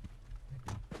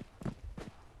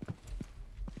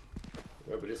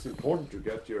 Yeah, but it's important to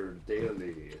get your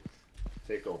daily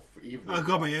take off evening. I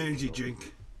got my coffee, energy you know?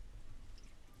 drink.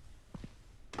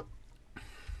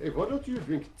 Hey, why don't you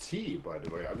drink tea, by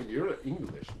the way? I mean, you're an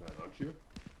English man, aren't you?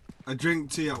 I drink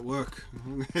tea at work.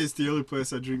 It's the only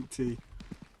place I drink tea.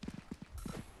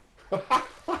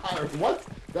 What?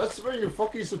 That's where you're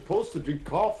fucking supposed to drink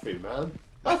coffee, man.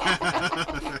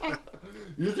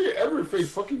 You do everything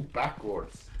fucking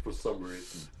backwards for some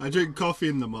reason. I drink coffee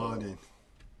in the morning.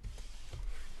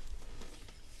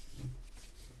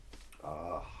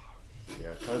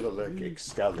 Yeah, kind of like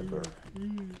Excalibur.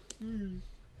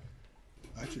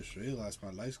 I just realised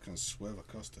my legs can swerve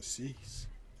across the seas.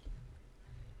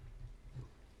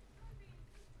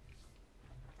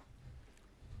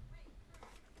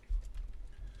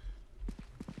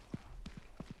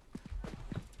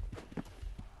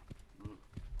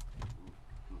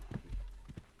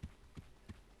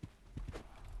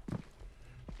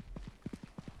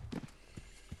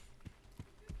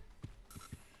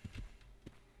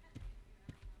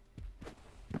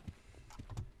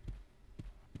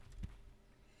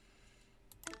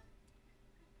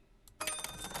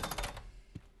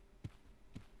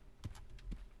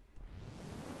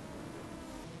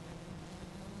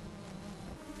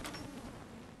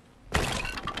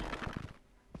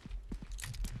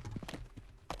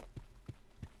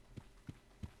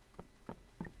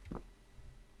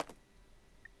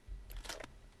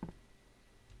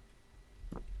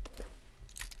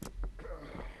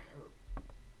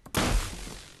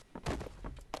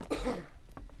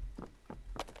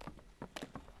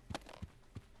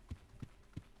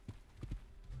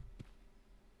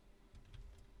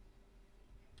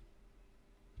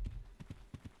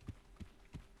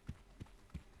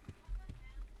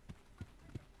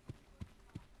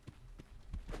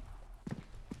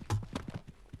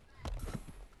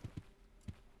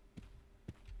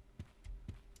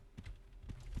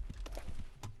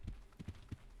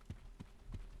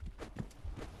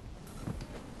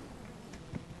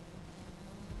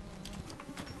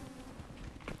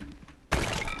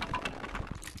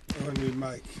 I need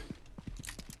Mike.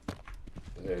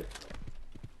 Hey.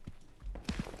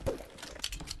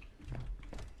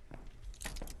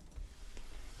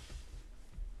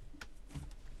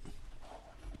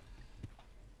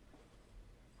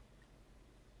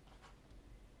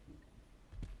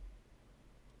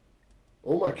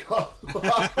 Oh my god.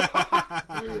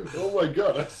 Oh my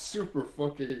god, that's super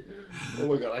fucking. Oh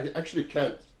my god, I actually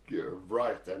can't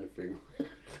write anything.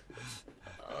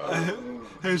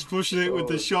 I was pushing it with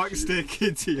the Oh, shark jeez. stick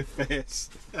into your face.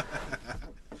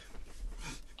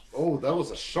 Oh, that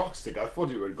was a shock stick. I thought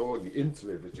you were going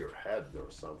into it with your head or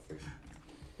something.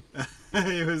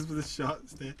 It was with the shark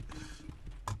stick.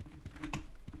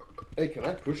 Hey, can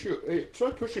I push you? Hey,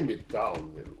 try pushing me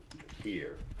down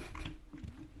here.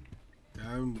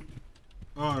 Down.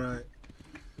 Alright.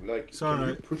 Like, It's can you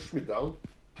alright. push me down?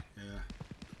 Yeah.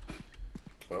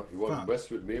 Huh? You want Fuck. to mess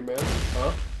with me, man?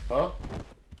 Huh? Huh?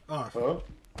 Oh. Huh?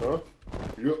 Huh?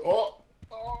 You. Oh!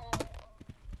 Oh!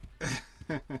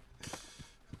 Where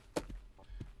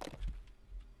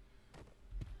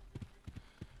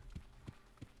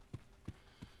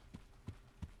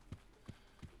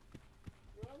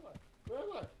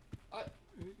am I?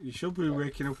 You should be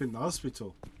waking up in the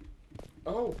hospital.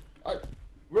 Oh!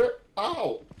 Where?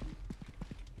 Ow!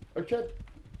 I can't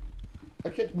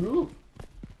move.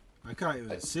 I can't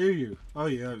even see you. Oh,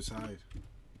 you're outside.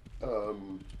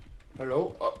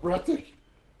 Hello? Ratic?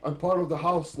 I'm part of the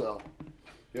house now.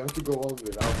 You have to go on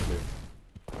without me.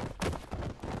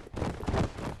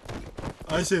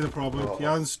 I see the problem. Oh.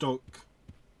 You're unstuck.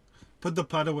 Put the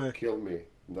pad away. Kill me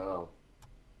now.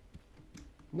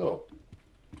 No.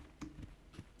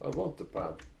 I want the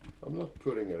pad. I'm not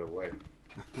putting it away.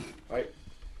 I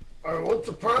want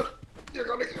the pad. You're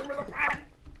gonna give me the pad.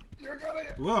 You're gonna.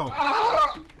 Whoa.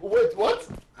 Ah! Wait, what?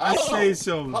 I Ah! see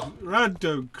some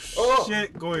random Oh.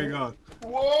 shit going on.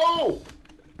 Whoa!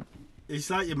 It's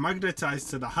like you're magnetized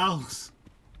to the house.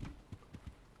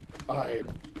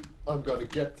 I'm gonna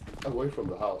get away from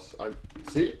the house.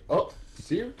 See? Oh,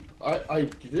 see? I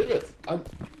did it.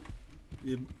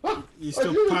 You Ah, you I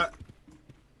still did it. pat.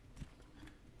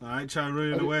 Alright, try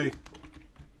running away.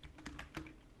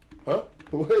 Huh?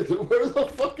 Wait, where the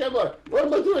fuck am I? What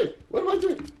am I doing? What am I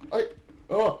doing?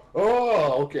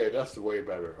 Okay, that's way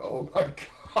better. Oh my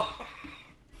god.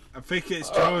 I think it's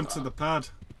drawn to the pad.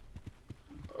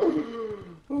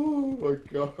 Oh my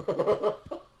god.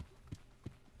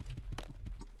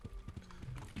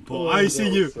 But Oh, I see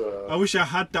that you. was, I wish I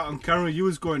had that on camera. You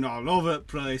was going all over the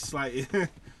place, like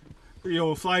you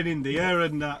were flying in the air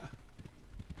and that.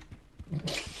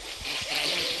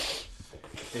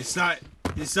 It's like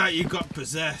you got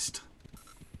possessed.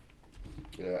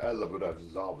 Yeah, Ella would have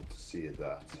loved to see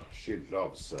that. She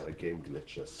loves game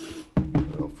glitches.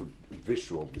 For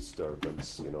visual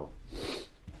disturbance, you know.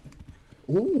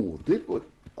 Ooh, this would.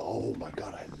 Oh my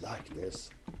god, I like this.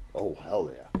 Oh,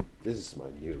 hell yeah. This is my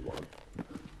new one.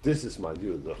 This is my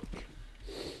new look.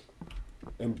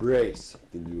 Embrace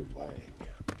the new Wang.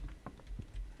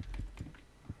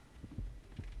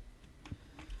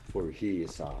 For he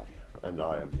is I, and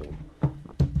I am him.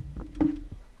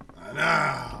 And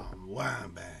now,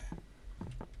 wham bam.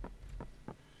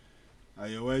 Are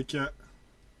you awake yet?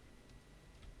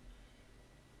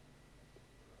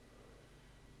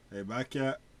 Are you back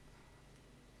yet?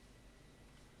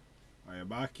 Are you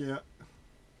back yet?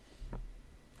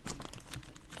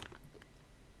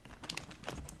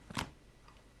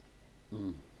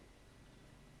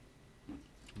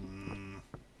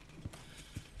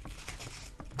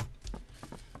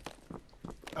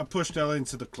 I pushed Ella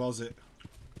into the closet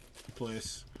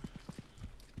place.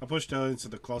 I pushed Ella into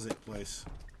the closet place.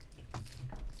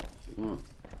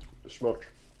 Smart.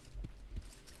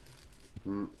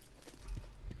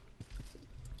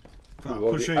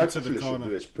 Push her into the should corner.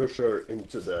 do is push her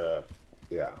into the.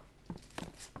 Yeah.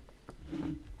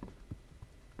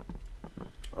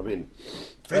 I mean,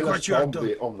 Think Ella's what you have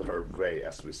probably on her way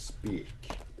as we speak,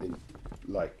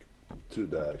 like to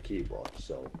the keyboard.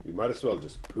 So you might as well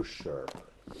just push her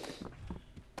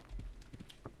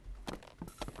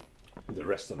the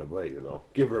rest of the way. You know,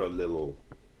 give her a little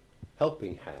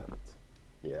helping hand.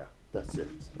 Yeah, that's it.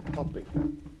 Helping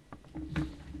hand.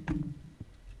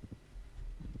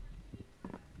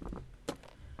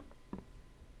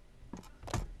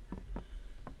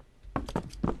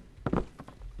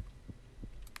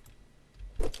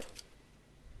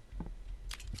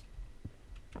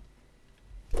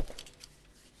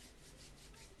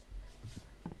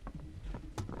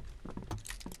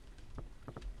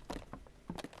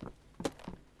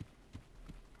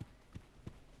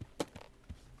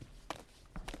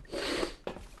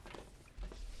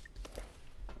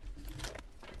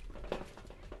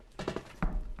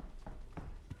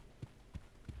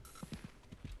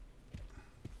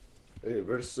 Hey,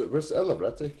 where's Ella,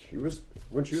 Bratic?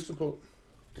 Weren't you supposed?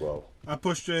 Well, I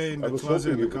pushed her in I the was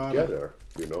closet hoping in you the would get corner. her.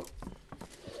 You know,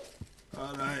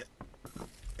 Alright.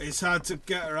 It's hard to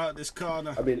get her out this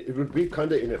corner. I mean, it would be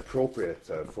kind of inappropriate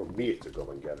for me to go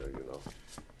and get her. You know.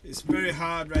 It's very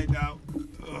hard right now.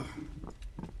 Ugh.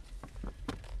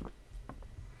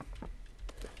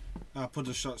 I'll put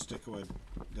the shot stick away.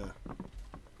 There.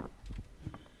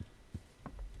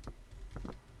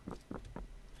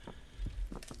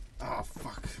 Oh,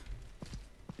 fuck.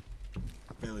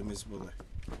 Failing miserably.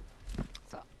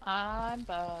 So I'm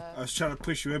back. I was trying to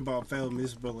push you in, but I failed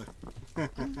miserably.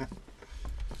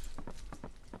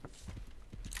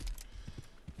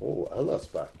 Oh, Ella's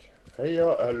back.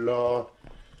 Heja, Ella.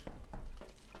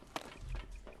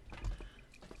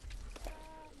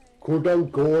 Hvordan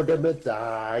går det med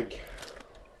deg?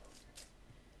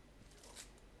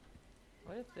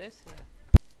 What is this here?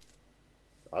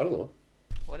 I don't know.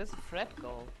 What is Fred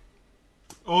goal?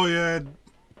 Oh, yeah.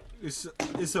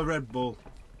 It's a Red Bull.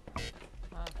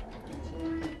 Oh.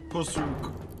 Plus to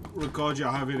record you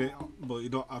having it, but you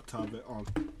don't have to have it on.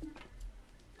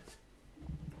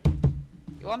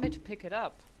 You want me to pick it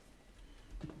up?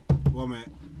 Well, mate,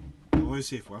 I want to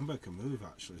see if Wamba can move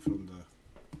actually from the.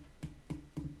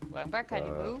 Well, back can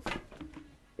you move?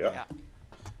 Yeah.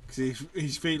 Because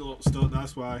his feet look stuck,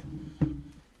 that's why.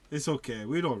 It's okay,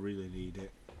 we don't really need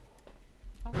it.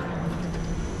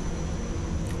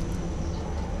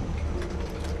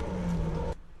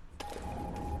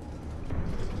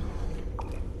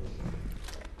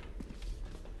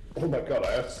 Oh my god,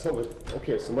 I have so much.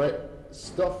 Okay, so my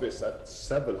stuff is at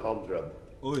 700.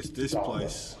 Oh, it's this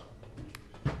place.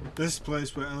 This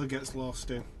place where Ella gets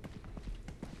lost in.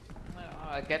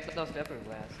 I get lost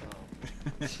everywhere,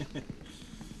 so.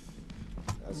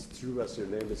 As true as your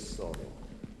name is Sonic.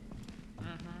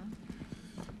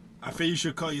 I think you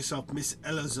should call yourself Miss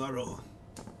Ella Zorro.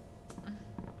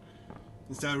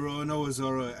 Instead of Roanoa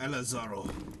Zorro, Ella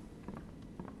Zorro.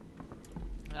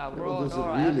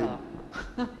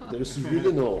 There's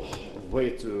really no way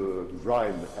to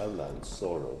rhyme Ella and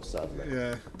Zorro, sadly.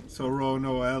 Yeah, so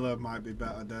Roanoa Ella might be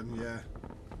better then, yeah.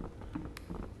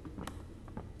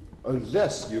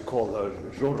 Unless you call her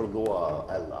Roronoa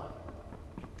Ella.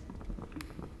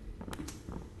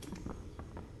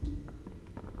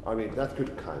 I mean, that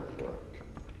could kind of work.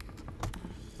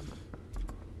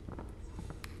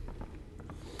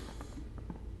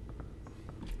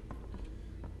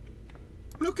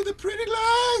 Look at the pretty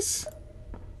lights!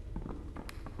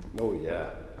 Oh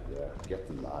yeah, yeah, get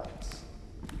the lights.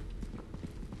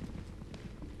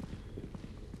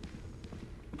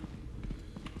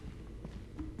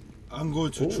 I'm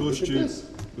going to Look trust at you this.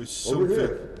 with Over something.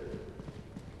 here.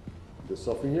 There's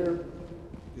something here.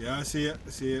 Yeah, I see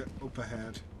it up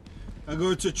ahead. I'm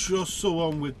going to trust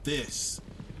someone with this.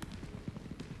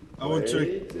 I want to.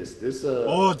 Wait, is this a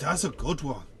Oh, that's a good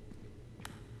one.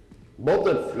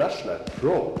 modern flashlight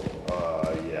pro?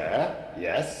 Yeah,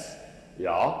 yes,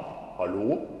 yeah,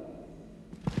 hello,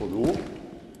 hello.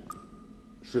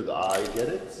 Should I get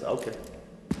it? Okay.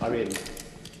 I mean,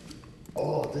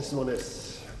 oh, this one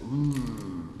is.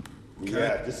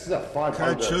 Yeah, this is a 500. Can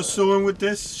I trust someone with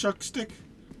this shock stick?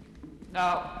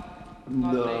 No.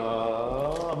 Not me.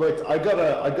 No, wait. I got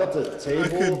a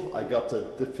table, I got a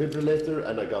defibrillator,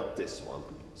 and I got this one.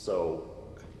 So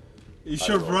You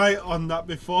should write on that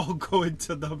before going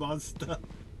to the monster.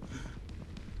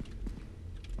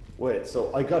 wait.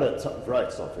 So I gotta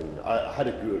write something. I had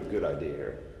a good idea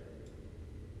here.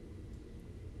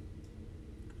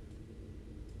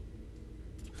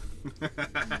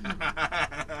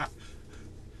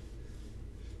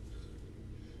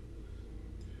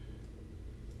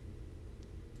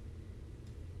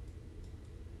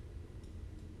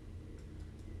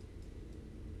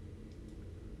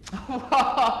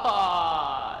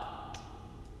 What?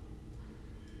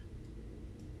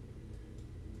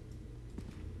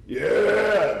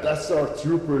 Yeah, that's our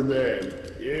trooper name.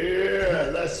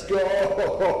 Yeah, let's go.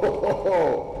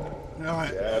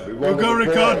 Alright. Yeah, we I'm won gonna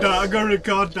the record prize. that. I'm gonna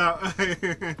record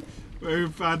that. We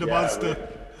found the Yeah, monster.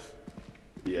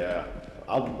 Yeah,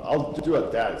 I'll do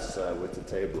a dance with the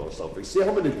table or something. See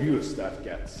how many views that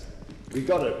gets. We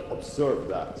gotta observe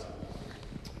that.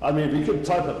 I mean, we can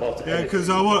type about Yeah, because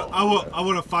I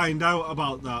want to find out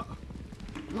about that.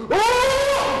 Oh!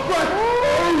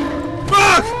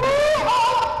 Fuck!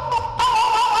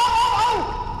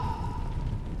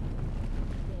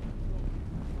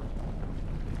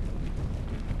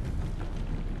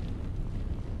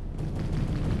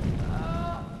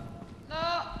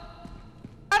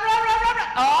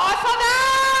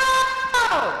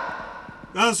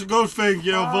 That's a good thing.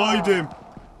 You avoid him,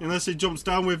 unless he jumps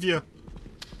down with you.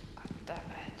 Damn it.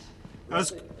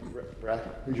 That's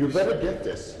You better get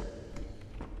this.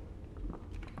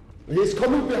 He's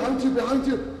coming behind you.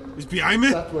 he's behind me.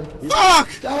 That way. Fuck!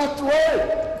 That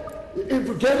way! Get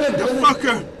it, You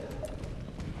fucker!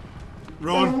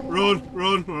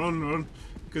 Run!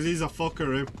 Because he's a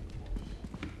fucker, him.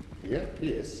 Yeah, he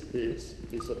is. He's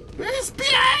a... He's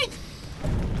behind!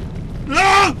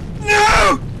 No!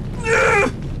 No!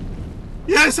 No!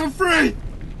 Yes, I'm free!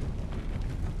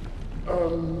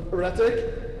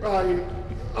 Ratic,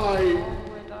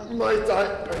 might I...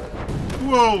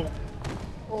 Whoa!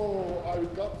 Oh, I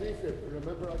got defib.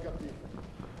 Remember, I got defib.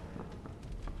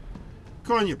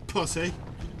 Come on, you pussy.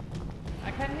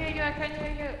 I can hear you.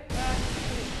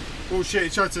 Oh shit, he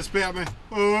tried to spit at me.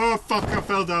 Oh fuck, I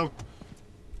fell down.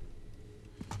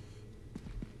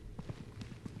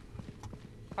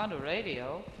 Found a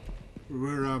radio.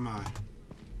 Where am I?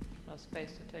 No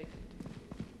space to take it.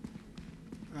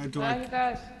 How do There you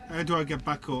guys. how do I get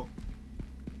back up?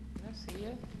 I see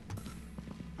you.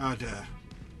 Ah, there.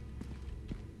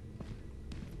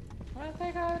 I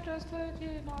think I just heard you.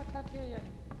 No, I can't hear you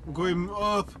anymore. I'm going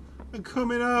up. I'm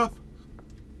coming up.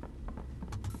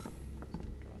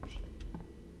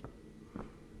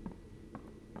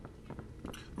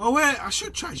 Oh wait, I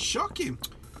should try and shock him.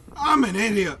 I'm an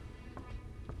idiot.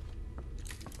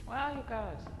 Where are you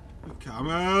guys? I'm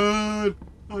coming!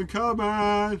 I'm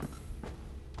coming!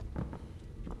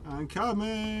 I'm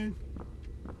coming!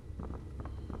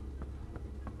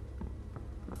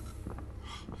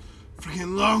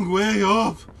 Freaking long way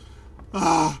up!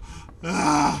 Ah!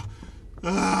 Ah!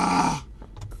 Ah!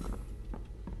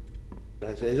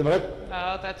 Is it right?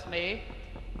 Oh, that's me.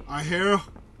 I hear.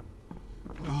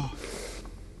 Oh.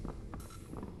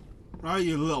 Right,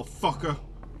 you little fucker.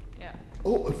 Yeah.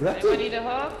 Oh, Anyone Retic! need a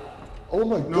hug? Oh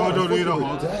my No, I god, don't thought need you a were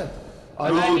hug. dead. I I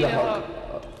need need a a hug.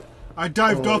 hug. I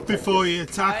dived Oh, up before he I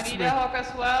attacked need me. a hug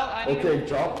as well. I need Okay,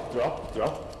 drop.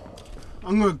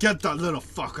 I'm gonna get that little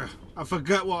fucker. I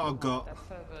forget what I got. That's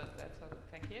so good. That's so good.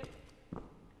 Thank you.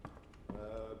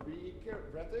 Be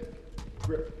careful, Retic.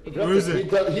 Where is it?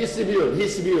 He's immune.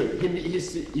 He's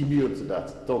immune to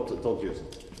that. Don't use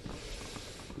it.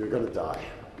 You're gonna die.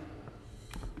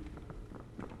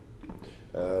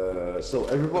 So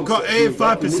everyone Got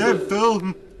 85%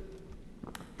 film.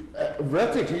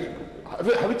 Retic,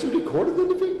 haven't you recorded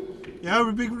anything? Yeah,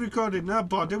 we're being recorded now,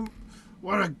 but I didn't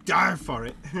want to die for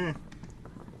it.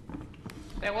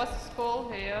 There was a skull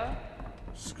here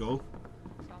Skull.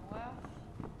 somewhere.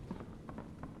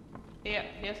 Here,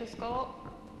 here's a skull.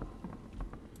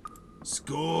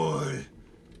 Skull.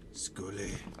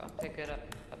 Scully. Go pick it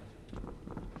up.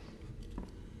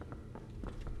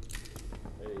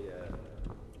 Hey,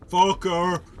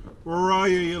 Fucker. Where are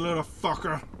you little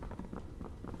fucker?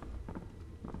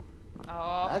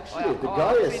 Oh, Actually, the our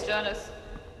guy is- oxygen is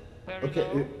very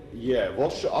okay, low. yeah,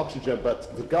 watch the oxygen,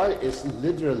 but the guy is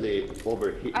literally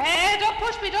over here. Hey, don't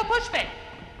push me! Don't push me!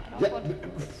 I don't Yeah, want to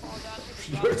fall down to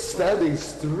the you're ground. standing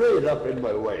straight up in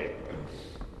my way.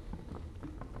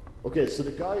 Okay, so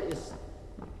the guy is...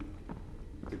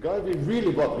 The guy we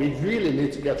really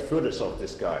need to get footage of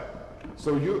this guy.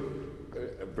 So you,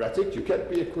 Retic, you can't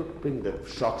be equipping the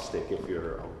shock stick if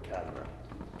you're on camera.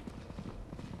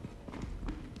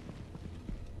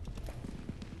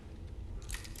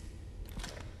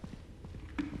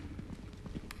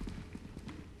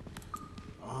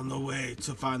 On the way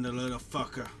to find the little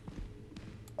fucker.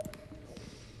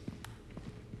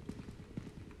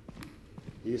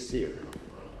 He's here.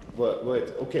 Wait,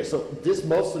 okay, so this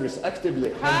monster is actively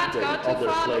Can't hunting go too other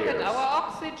far. Look at players. our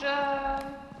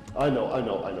oxygen. I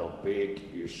know. Big,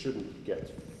 you shouldn't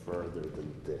get further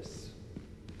than this.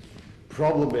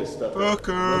 Problem is that the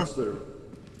Fucker. monster...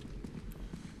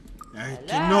 I did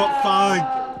not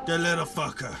find the little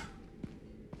fucker.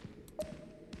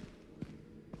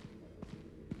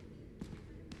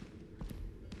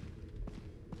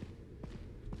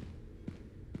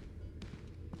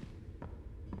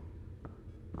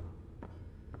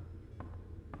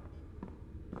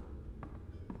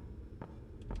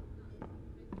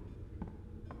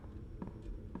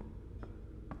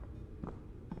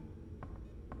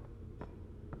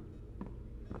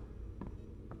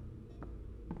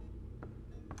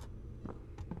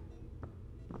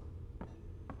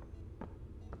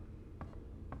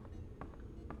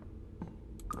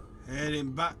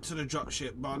 Heading back to the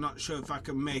dropship, but I'm not sure if I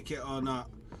can make it or not.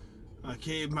 I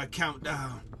keep my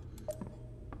countdown.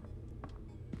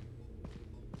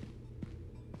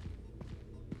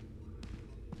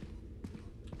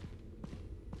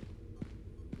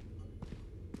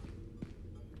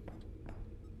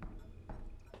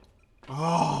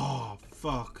 Oh,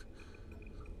 fuck.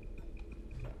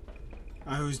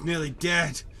 I was nearly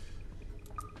dead.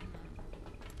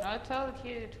 I told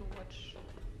you to watch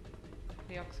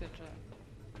the oxygen.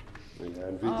 Yeah,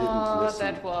 and we Oh, didn't listen.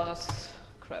 that was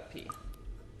crappy.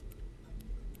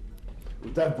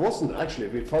 That wasn't actually,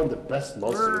 we found the best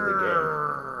monster in the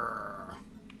game.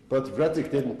 But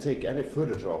Retic didn't take any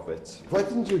footage of it. Why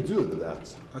didn't you do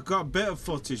that? I got a bit of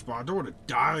footage, but I don't want to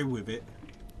die with it.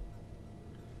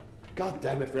 God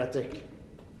damn it, Retic.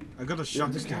 I got a You're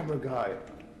shot the stick. camera guy.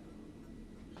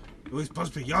 It was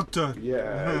supposed to be your turn.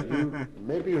 Yeah,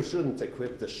 maybe you shouldn't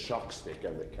equip the shock stick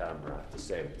and the camera at the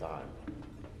same time.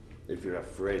 If you're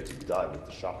afraid to die with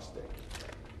the shock stick.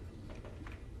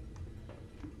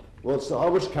 Well, so how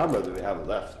much camera do we have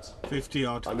left? 50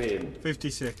 odd. I mean,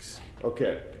 56.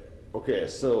 okay,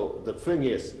 so the thing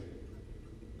is,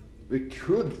 we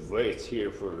could wait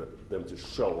here for them to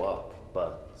show up,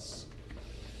 but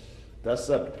that's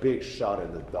a big shot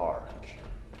in the dark.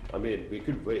 I mean, we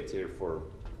could wait here for...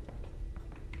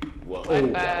 Well, My oh,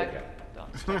 bag. okay.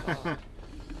 Don't stop. We don't have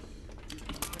to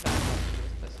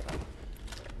use this stuff.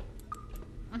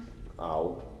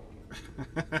 Ow.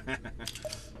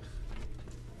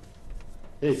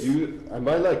 Hey, am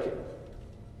I like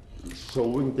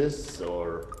showing this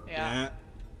or? Yeah. Yeah.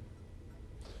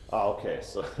 Ah, okay,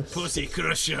 so. Pussy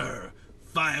Crusher.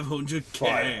 500k.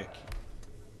 Fine.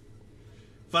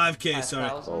 5K, sorry.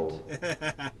 5,000? Oh,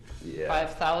 yeah.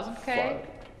 5,000K?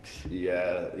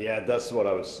 Yeah, that's what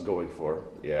I was going for.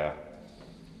 Yeah.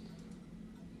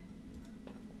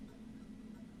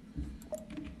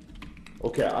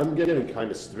 Okay, I'm getting kind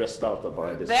of stressed out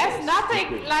about this. There's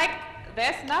nothing like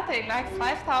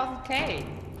 5,000K.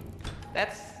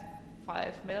 That's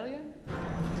 5 million?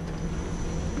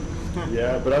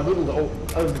 Yeah, but I didn't want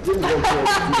to do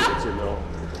it, you know.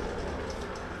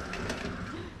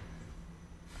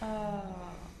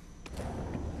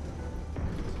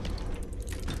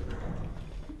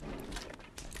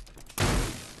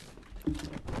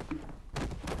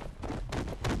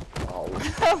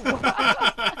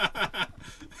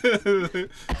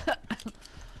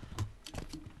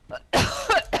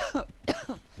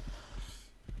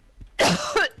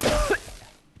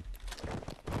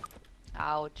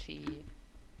 Ouchie.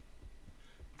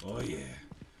 Oh yeah.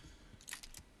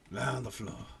 Lie on the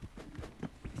floor.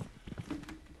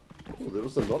 Oh, there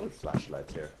was another flashlight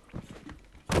here.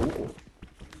 Oh.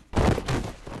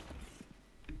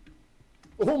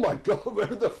 Oh my god, where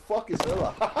the fuck is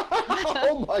Ella?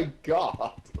 Oh my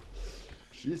god.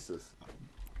 Jesus.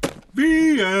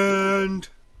 The end.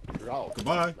 Wow.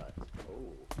 Goodbye. flashlight.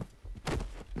 Oh.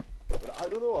 But I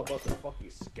don't know about the fucking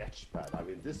sketch pad. I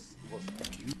mean, this was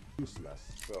useless,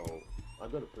 so I'm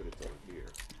gonna put it over here.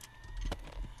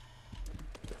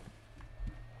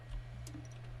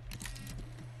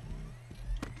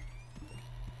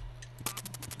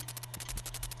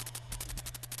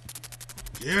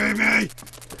 Give me!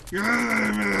 Give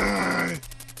me!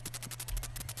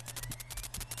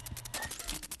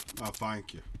 Oh,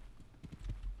 thank you.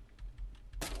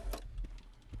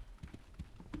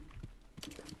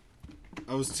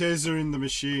 I was tasering the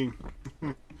machine.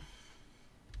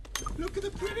 Look at the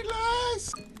pretty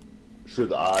lights!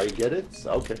 Should I get it?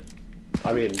 Okay.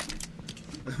 I mean, get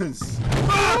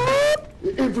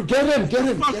him! Get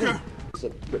him! Fucker!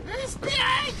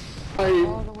 I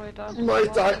All the way down.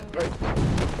 might die.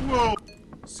 Whoa!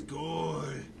 Skull!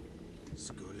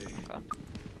 Scully.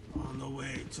 On the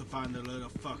way to find the little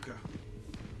fucker.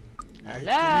 I do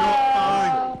not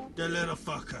find the little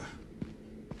fucker.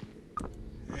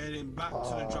 Heading back to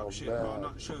the dropship, but I'm man.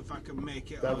 not sure if I can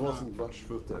make it That or not. wasn't much I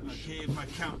footage. gave my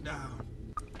countdown.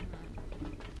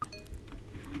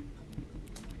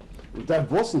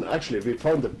 That wasn't actually. We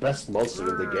found the best monster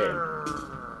in the game.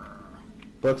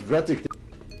 But Retic.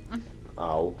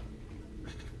 Ow.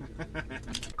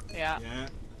 Yeah. Yeah.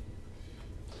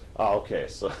 Ah, okay,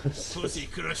 so. Pussy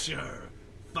Crusher.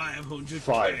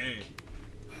 500K.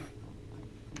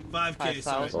 5K,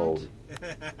 sorry. 5,000? Oh.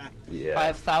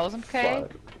 Yeah. 5,000K?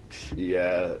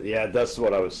 Yeah, that's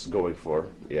what I was going for.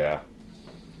 Yeah.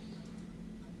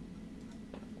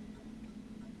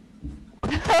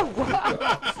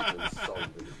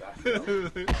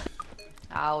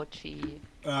 Ouchie.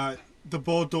 The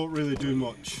board don't really do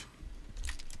much.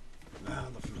 Lie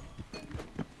on the floor.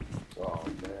 Oh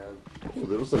man. Oh,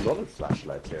 there was another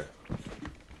flashlight here.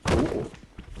 Oh.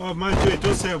 Oh, mind you, it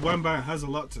does say Wembang has a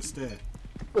lot to stay.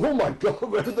 Oh my god,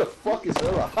 where the fuck is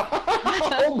Ella?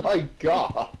 Oh my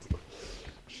god.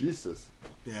 Jesus.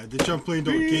 Yeah, the trampoline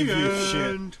don't give you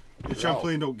shit. The Wow.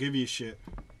 trampoline don't give you shit.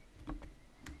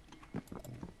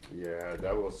 Yeah,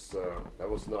 that was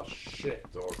not shit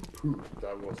or poop.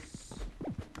 That was,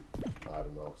 I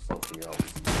don't know, something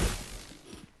else.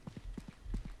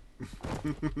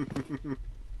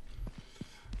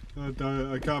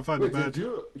 I can't find Wait, the bed. did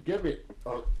you get me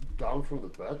down from the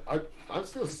bed? I'm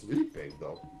still sleeping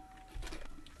though.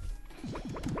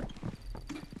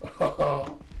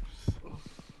 Oh.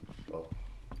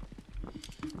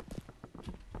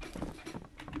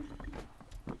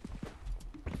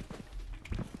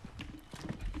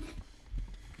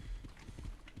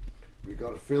 We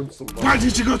gotta film some. Why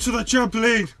did you go to the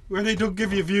trampoline where they don't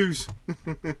give you views?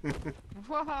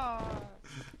 Wow.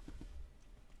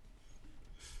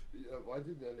 Yeah, why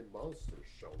didn't any monsters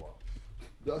show up?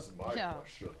 That's my Yeah.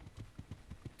 question.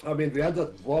 I mean, we had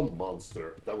that one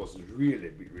monster that was really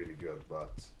good,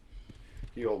 but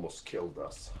he almost killed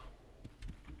us.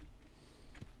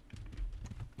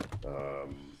 I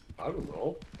don't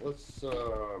know. Let's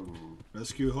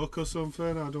Rescue Hook or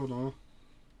something? I don't know.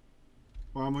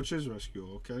 Well, how much is Rescue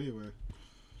Hook anyway?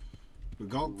 We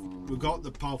got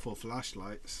the powerful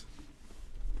flashlights.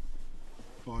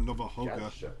 Or another hugger.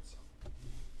 gadget.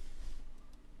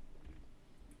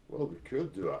 Well, we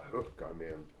could do a hook. I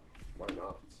mean, why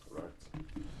not, right?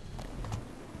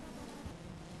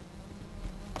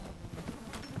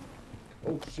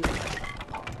 Oh shit!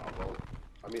 Well,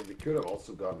 I mean, we could have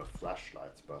also gotten a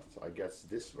flashlight, but I guess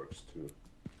this works too.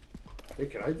 Hey,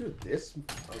 can I do this?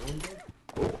 I wonder.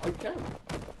 Oh, I can.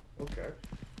 Okay.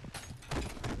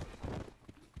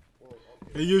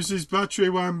 It uses battery,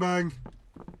 wham bang.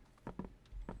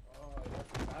 Oh,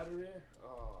 that's a battery?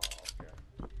 Oh, okay.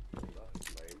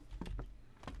 That's lame.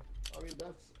 I mean,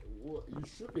 that's... Well, you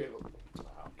should be able...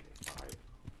 Okay, fine.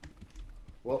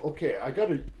 Well, okay, I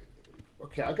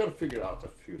gotta figure out a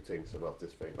few things about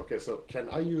this thing. Okay, so can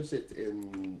I use it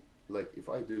in... Like, if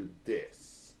I do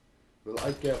this, will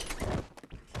I get...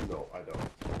 No, I don't.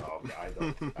 Okay, I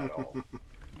don't at all.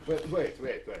 But wait.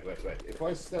 If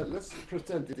I stand... Let's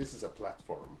pretend that this is a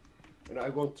platform. And I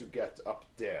want to get up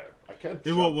there. I can't It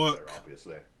jump won't work. there,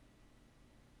 obviously.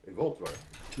 It won't work.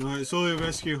 No, it's only a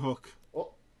rescue hook.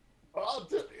 Oh,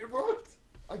 it worked!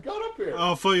 I got up here!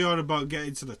 Oh, I thought you were on about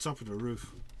getting to the top of the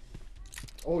roof.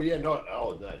 Oh, yeah, no.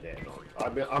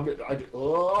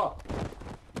 Oh!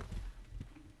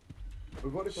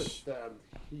 But what if I stand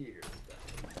here?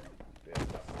 Yeah,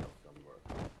 that's not gonna work.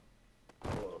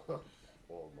 Oh,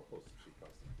 almost.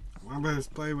 Because... I'm going to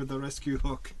play with the rescue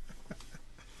hook.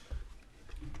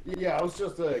 Yeah, I was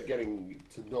just getting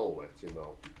to know it, you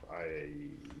know. I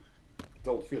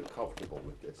don't feel comfortable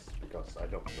with this because I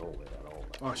don't know it at all.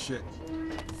 Oh shit.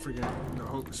 Friggin' the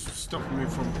hook's stopping me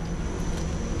from...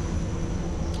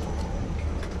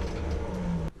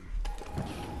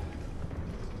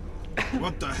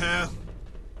 What the hell?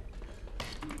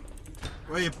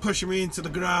 Why are you pushing me into the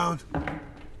ground?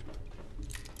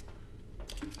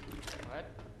 What?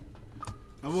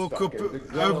 I woke Stuck up. in the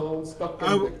ground, stuck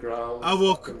in the ground, I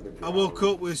stuck in the ground. woke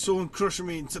up with someone crushing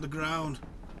me into the ground.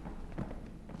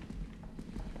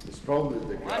 It's probably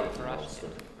the What? ground Crushed monster.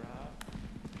 into the ground.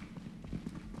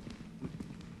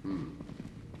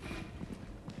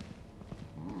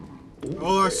 Ooh,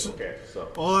 All I okay, s- okay, so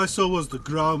All I saw was the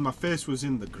ground. My face was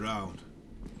in the ground.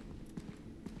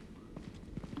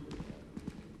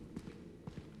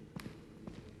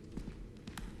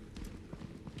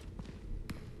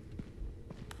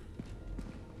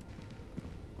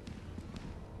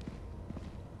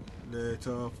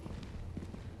 Later.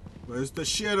 Where's the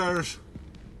shitters?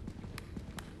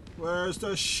 Where's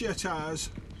the shitters?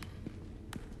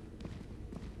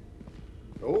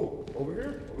 oh, over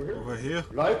here. Over here.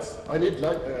 Lights. I need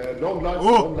light. Long lights.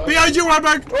 Oh, long lights. behind you,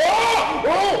 Webber!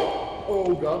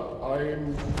 Oh God,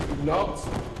 I'm not.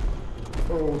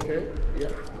 Okay, yeah.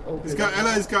 Okay. He's got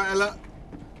Ella. He's got Ella.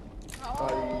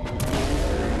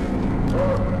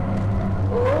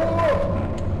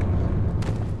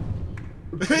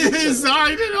 He's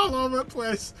hiding all over the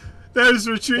place. There's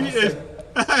retreated.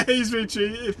 He's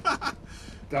retreated.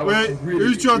 That was Wait, really,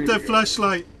 who's dropped really their good.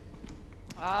 flashlight?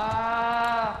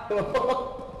 Ah!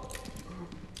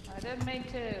 I didn't mean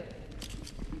to.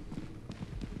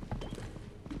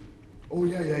 Oh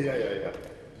yeah.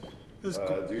 Let's Do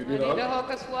you I do need a that? hook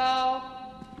as well.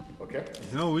 Okay.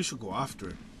 No, we should go after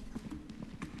it.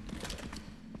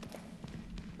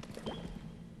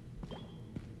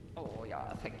 Oh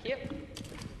yeah, thank you.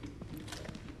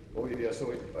 Oh yeah. So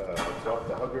we drop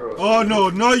the hugger. Oh no,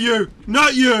 not you!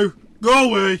 Not you! Go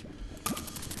away!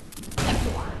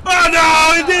 Oh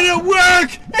no! It didn't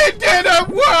work! It didn't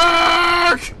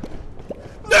work!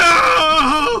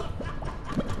 No!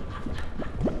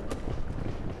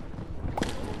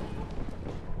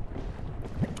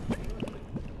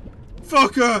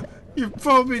 Fucker! You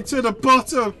pulled me to the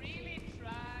bottom! Really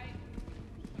try.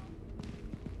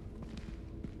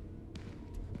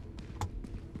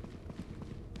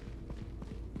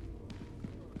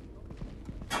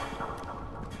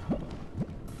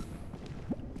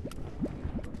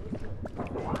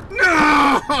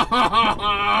 No!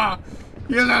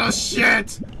 You little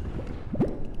shit!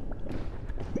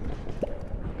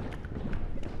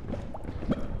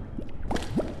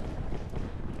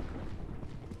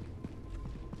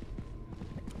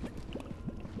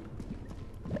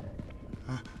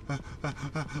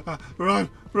 Run!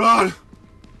 Run!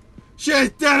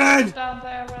 Shit! Dead end! Down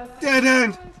there with Dead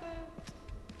end!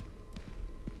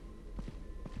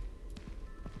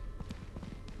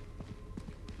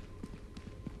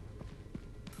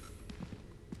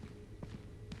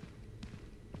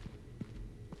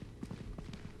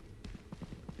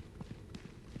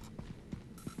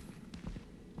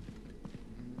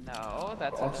 No,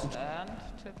 that's a stand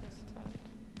to the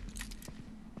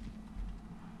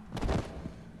stand.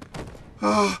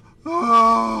 Oh!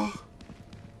 Oh!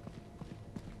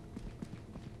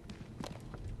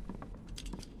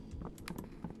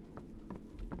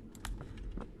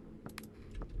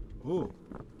 Oh.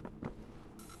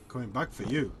 Coming back for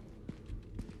you.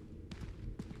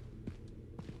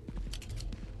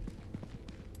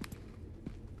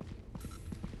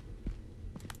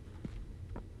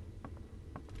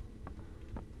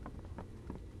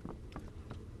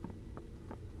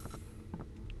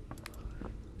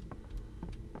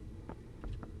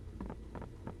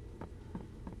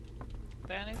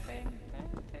 anything?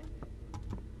 Anything?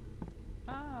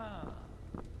 Ah.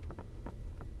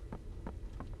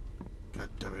 God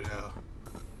damn it, hell.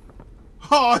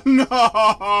 Oh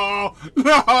no!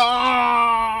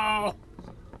 No!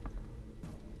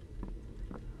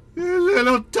 You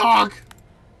little dog!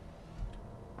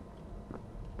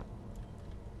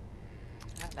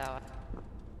 Hello.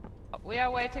 We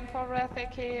are waiting for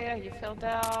Rethik here. You fell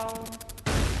down.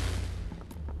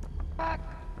 Fuck.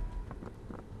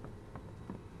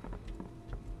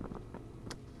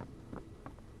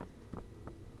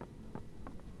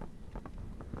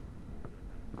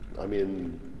 I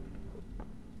mean,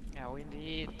 Yeah, we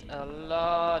need a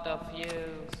lot of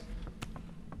views.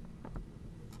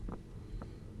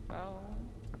 Oh.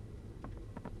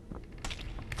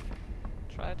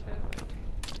 Try to.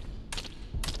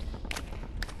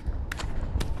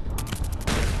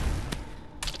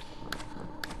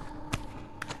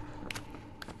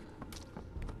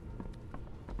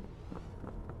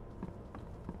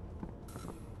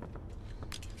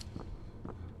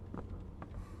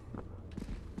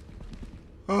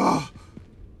 Oh!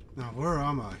 Now, where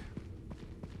am I?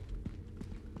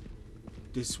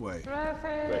 This way.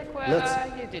 Rethik, where let's-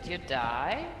 are you? Did you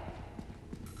die?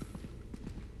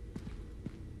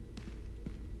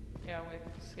 Yeah, we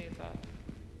can see that.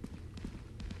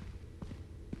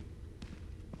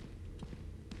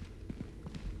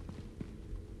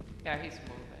 Yeah, he's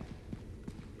moving.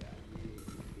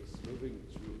 he's moving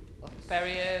through us. There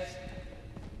he is.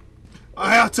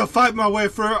 I had to fight my way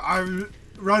through. I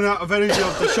ran out of energy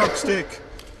of the shock stick.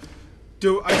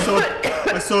 Dude, I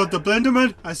saw the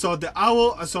Blenderman, I saw the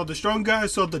owl, I saw the strong guy, I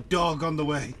saw the dog on the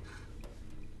way.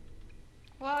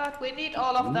 What? We need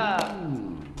all of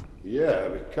them. Yeah,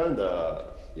 we kinda,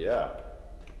 yeah.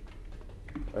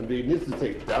 And we need to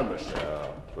take damage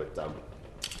with them.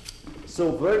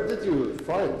 So where did you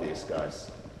find these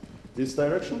guys? This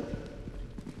direction?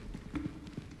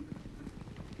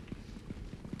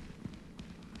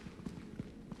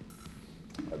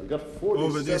 We got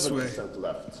Over this way. 47%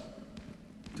 left.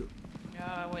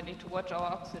 Yeah, we need to watch our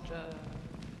oxygen.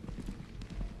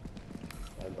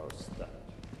 And our stat.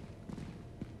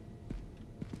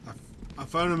 I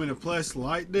found him in a place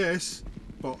like this,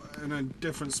 but in a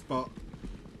different spot.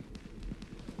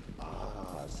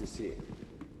 Ah, see.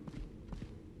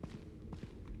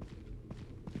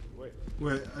 Wait,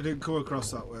 Wait, I didn't come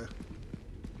across that way. no,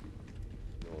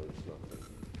 it's nothing.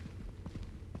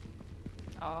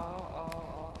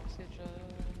 Oh, oxygen.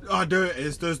 Oh, there it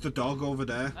is. There's the dog over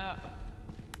there. Uh,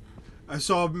 I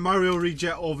saw Mario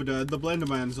Reject over there. The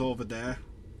Blenderman's over there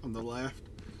on the left.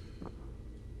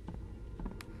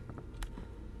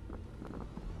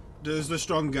 There's the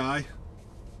strong guy.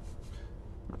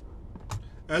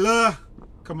 Ella,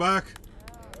 come back.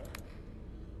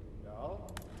 Yeah?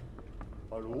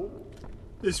 Hello?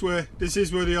 This way. This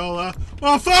is where they all are.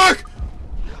 Oh, fuck!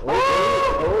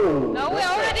 Oh! no, we that's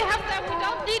already right. have them. We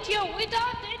don't need you. We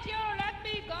don't need you. Let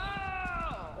me go.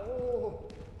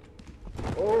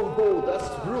 Oh, that's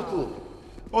brutal.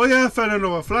 Oh, yeah, I found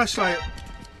another flashlight.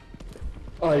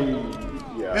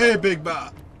 Yeah. Hey, Big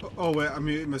Bat. Oh, wait, I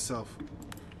muted myself.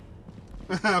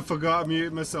 I forgot I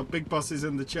muted myself. Big Boss is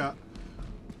in the chat.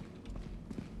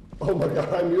 Oh my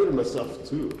god, I muted myself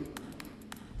too.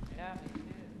 Yeah, me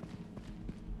too.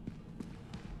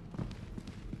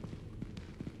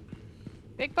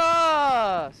 Big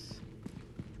boss.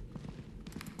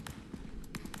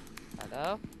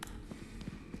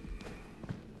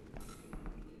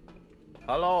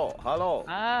 Hello. Hello.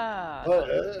 Ah.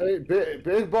 Hey,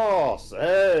 big boss.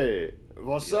 Hey,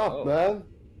 what's up, man?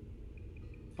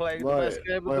 Playing the best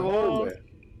game in the world.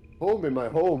 My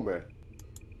homie.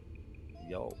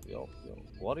 Yo.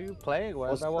 What are you playing?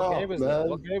 What's What up, game is man? that?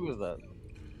 What game is that?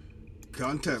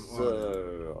 Content.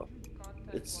 So,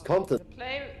 it's content.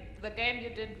 Play the game you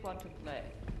didn't want to play.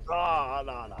 Oh,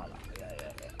 no.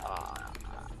 Yeah.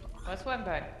 Where's one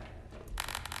guy?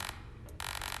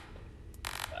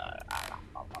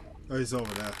 Oh, he's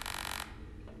over there.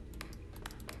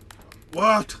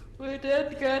 What? We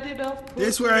didn't get enough.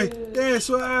 This way! pussy. This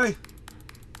way!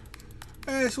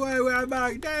 This way, we're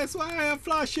back! This way, I'm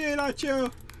flashing at you!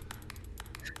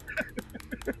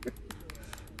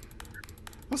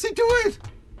 What's he doing?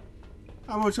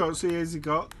 How much XP has he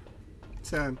got?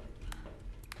 10.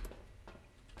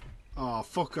 Oh,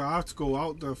 fuck, I have to go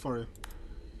out there for him.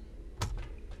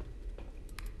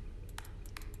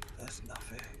 That's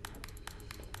nothing.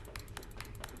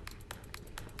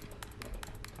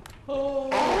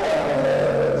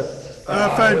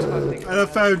 And I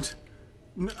found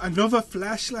another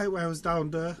flashlight when I was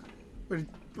down there.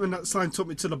 When that sign took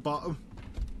me to the bottom.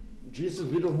 Jesus,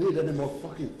 we don't need any more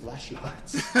fucking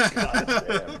flashlights. God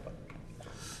damn.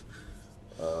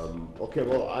 Okay,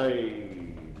 well, I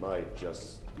might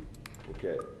just...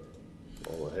 Okay.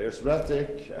 Well, here's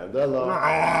Ratic and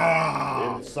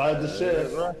Ella. Inside the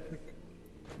ship.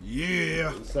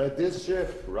 Yeah. Inside this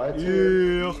ship, right Yeah.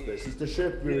 here. This is the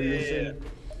ship we're using.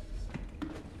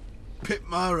 Pit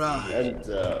my ride.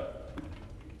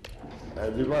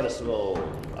 And we might as well,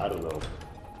 I don't know,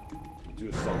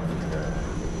 do something there.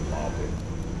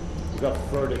 We got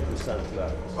 30%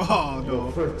 left. Oh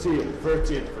no. 13.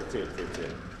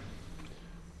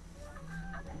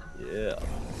 Yeah.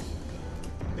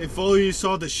 If only you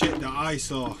saw the shit that I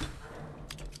saw.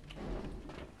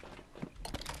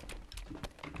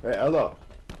 Hey, Ella,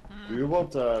 do you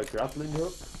want a grappling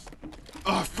hook?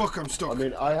 Oh fuck, I'm stuck. I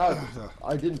mean,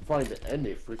 I didn't find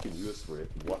any freaking use for it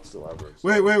whatsoever. So,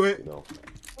 Wait. You know,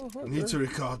 I need to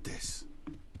record this.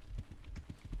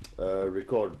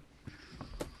 record.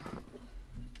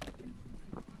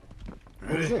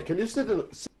 Ready? Okay, can you sit on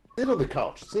the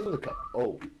couch? Sit on the couch.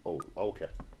 Oh, okay.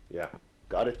 Yeah,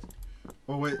 got it.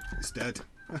 Oh wait, it's dead.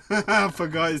 I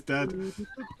forgot it's dead.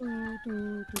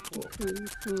 Well,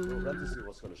 Fantasy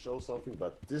was gonna show something,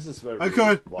 but this is where I'm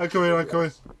coming.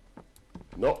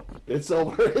 No, it's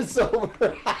over. It's over.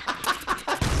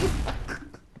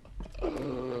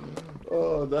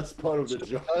 Oh, that's part of the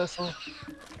job.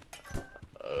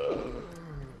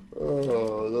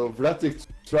 Oh, no, Vratic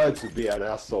tried to be an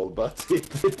asshole, but he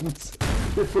didn't.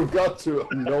 He forgot to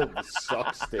load the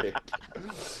shock stick.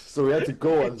 So we had to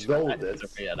go and load it. To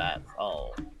be an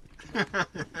asshole.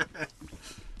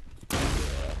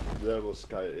 That was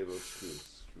it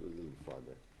was really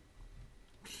funny.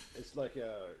 It's like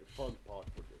a fun part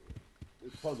for the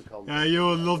it's fun content. Yeah,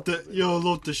 you'll love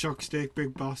the shock stick,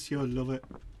 big boss. You'll love it.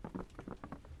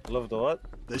 Love the what?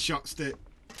 The shock stick.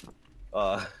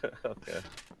 Okay.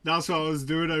 That's what I was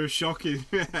doing. I was shocking.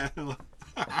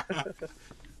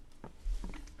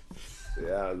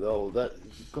 Yeah, no,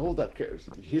 that cares.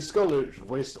 He's gonna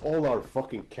waste all our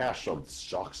fucking cash on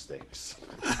shock sticks.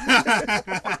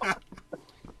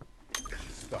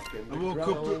 Stuck in the I woke up,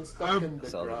 ground, stuck in the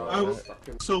Sounds ground, about right. stuck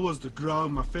in... So was the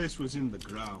ground. My face was in the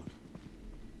ground.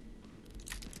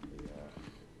 Yeah.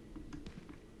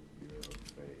 Your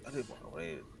face I didn't want to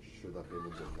wait. should have been in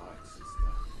the lights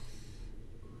instead.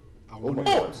 I Oh wanted- my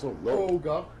god, I'm so low. Oh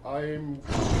god, I'm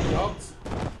not.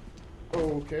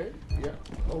 Okay, yeah,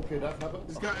 okay, that happened.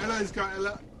 He's got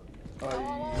Ella.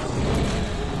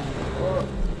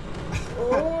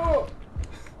 Oh!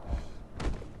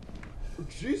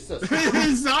 Jesus!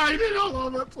 He's hiding all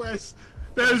over the place.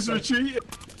 There's retreat.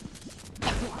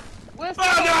 Where's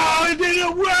Oh no, it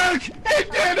didn't work! It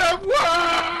didn't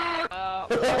work!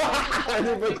 I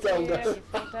didn't put down that.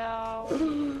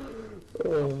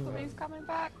 He's coming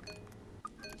back.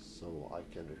 So I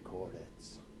can record it.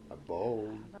 A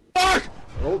bone. Fuck!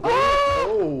 Oh,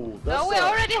 oh, that's No, we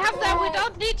already have that. We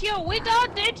don't need you. We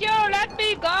don't need you. Let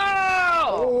me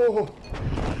go.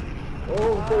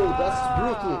 Oh, that's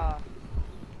brutal. Ah.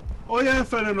 Oh yeah, I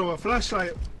found another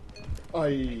flashlight.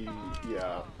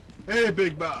 Yeah. Hey,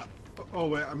 big bat. Oh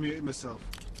wait, I muted myself.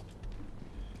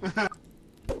 Oh,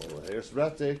 here's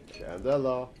Ratic and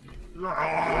Ella.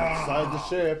 Inside the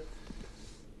ship.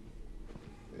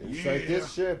 Inside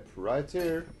this ship, right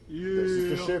here. This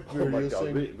is the ship we're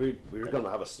using. We're gonna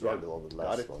have a struggle on the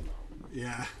last one.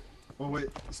 Yeah. Oh wait,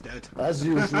 it's dead. As I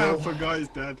usual. forgot he's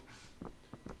dead.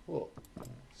 Well,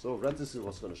 so Ratic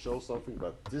was gonna show something,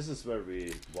 but this is where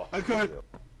we watch. I can't-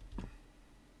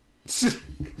 the It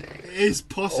is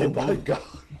video. Oh possible. my god.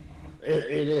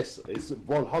 It is. It's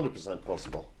 100%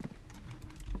 possible.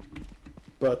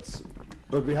 But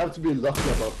we have to be lucky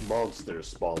about monsters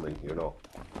spawning, you know.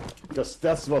 Because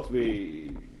that's what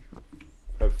we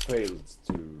have failed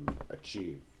to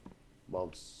achieve.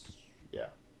 Yeah.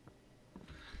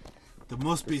 There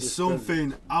must be This is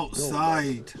something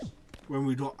outside monsters. when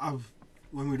we don't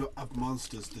have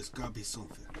monsters. There's gotta be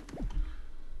something.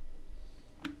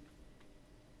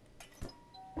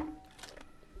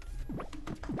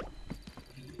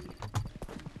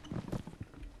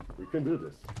 We can do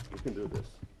this. We can do this.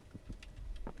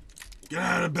 Get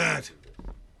out of bed.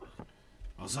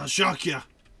 Else I'll shock you.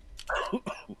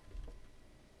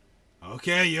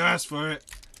 Okay, you asked for it.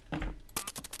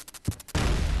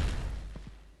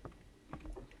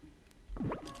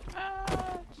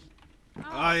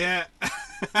 Oh yeah.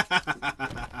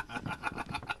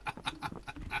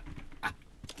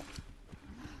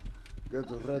 Get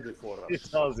ready for He us.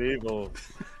 sounds evil.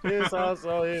 He sounds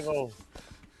so evil.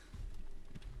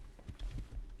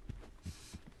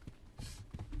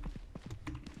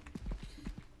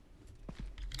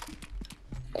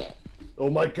 Oh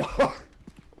my god!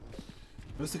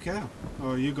 Where's the cow?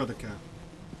 Oh, you got the cow.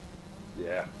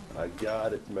 Yeah, I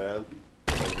got it, man.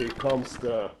 And here comes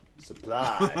the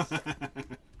supplies.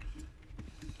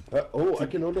 Oh, I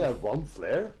can only have one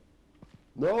flare?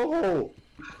 No!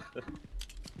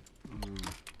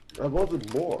 I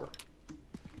wanted more.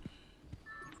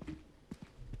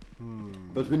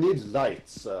 But we need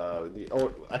lights.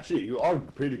 Actually, you are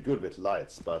pretty good with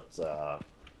lights, but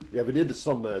yeah, we need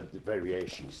some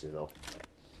variations, you know.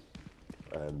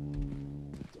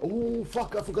 Oh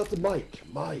fuck! I forgot the mic.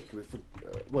 Mike,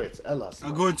 wait, Ella's.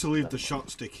 I'm going to leave the shot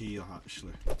stick here,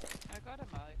 actually. I got a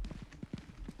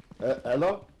mic.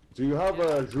 Ella, do you have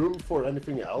room for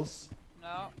anything else?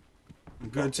 No. I'm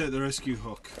going to take the rescue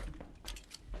hook.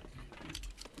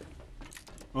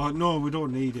 Oh no, we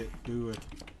don't need it, do we?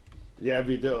 Yeah,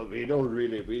 we do. We don't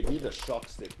really. We need a shot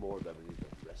stick more than we need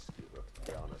a rescue hook,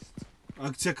 to be honest.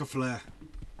 I'll take a flare.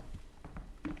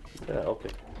 Yeah,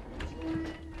 okay.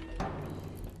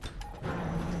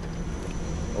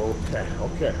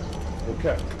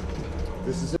 Okay.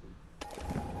 This is it.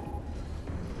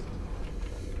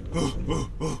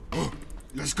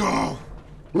 Let's go!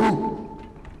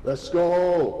 Let's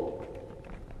go!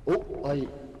 Oh,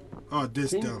 Oh,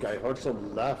 this think down. I heard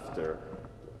some laughter.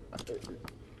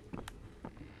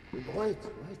 Wait,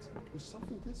 there's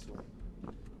something this way.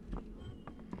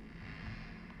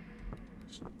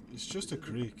 It's just a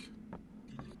creek.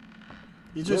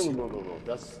 You No, just... no.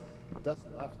 That's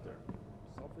laughter.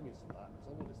 Something is laughing.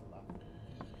 Someone is laughing.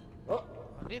 Oh,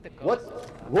 Only the ghost. what?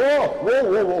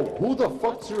 Whoa! Who the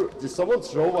fuck threw? Did someone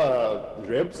throw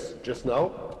ribs just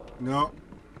now? No.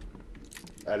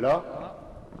 Ella?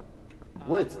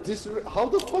 Wait, how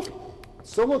the fuck?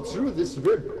 Someone threw this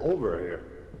rib over here.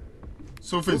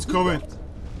 Something's coming.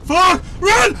 Fuck!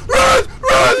 Run! Run!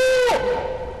 Run!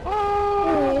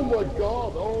 Oh my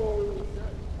god! Oh shit!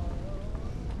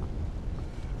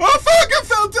 Oh fuck! I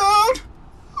fell down!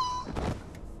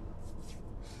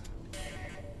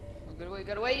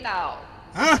 Get away now.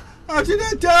 Huh? How did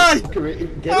I die?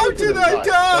 How did I That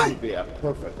die? would be a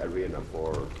perfect arena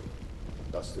for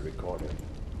us to record it.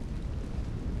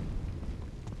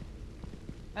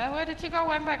 Where did you go?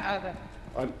 I'm back over.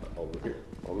 I'm over here.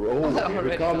 Here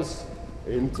Already it comes.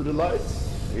 Into the lights.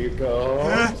 Here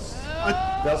comes.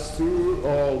 That's too.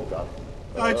 Oh god.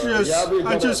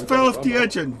 I just fell off the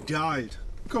edge and died.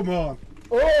 Come on.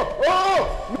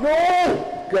 Oh!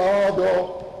 No! God,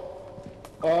 no!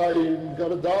 I'm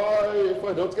gonna die if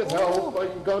I don't get help.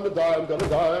 I'm gonna die.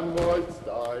 I'm going to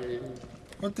die.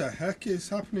 What the heck is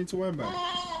happening to Wemba?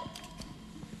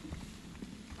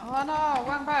 Oh no,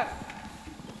 one back.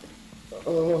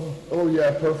 Oh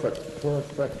yeah, perfect. Run.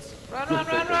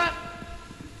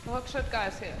 Hook shot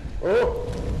guys here. Oh!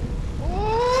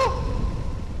 Oh!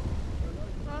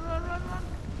 Run.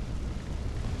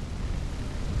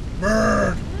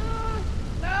 Bird!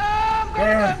 No, I'm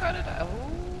gonna die.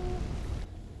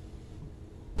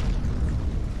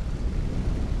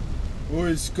 Oh,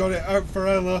 he's got it out for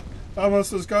Ella. That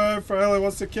monster's got it out for Ella.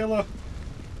 Wants to kill her.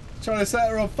 Trying to set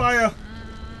her on fire.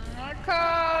 I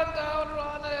can't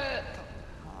outrun it.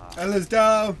 Ella's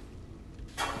down.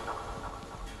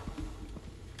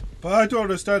 But I don't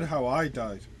understand how I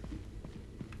died.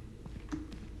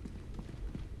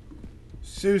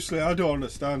 Seriously, I don't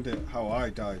understand it, how I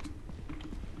died.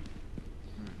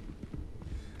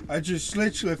 I just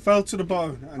literally fell to the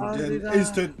bottom and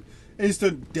then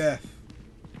instant death.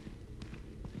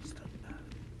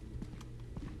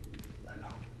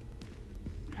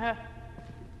 Huh.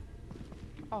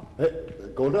 Oh, Hey,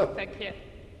 going up. thank you.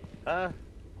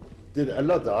 Did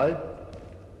Ella die?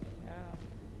 Yeah.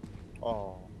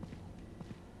 Oh.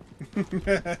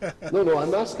 No,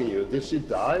 I'm asking you. Did she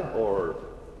die or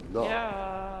not?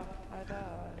 Yeah, I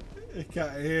died. I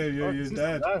can't hear you, you're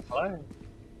dead. That's fine.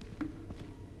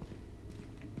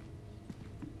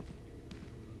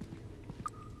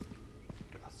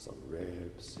 Got some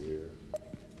ribs here.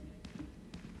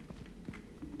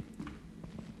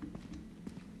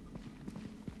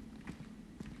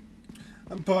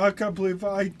 But I can't believe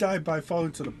I died by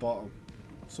falling to the bottom.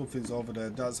 Something's over there.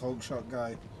 That's Hulkshot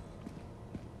guy.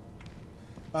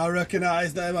 I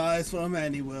recognise them eyes from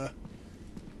anywhere.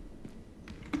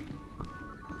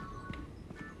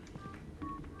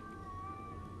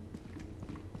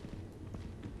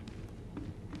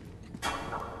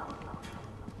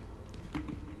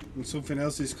 And something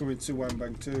else is coming to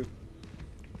Wambang too.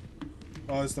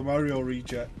 Oh, it's the Mario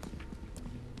reject.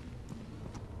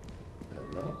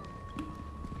 Ella?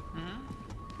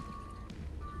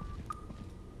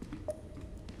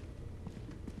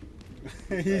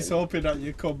 He's hoping that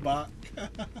you come back.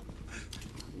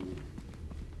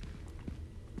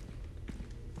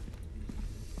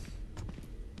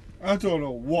 I don't know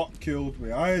what killed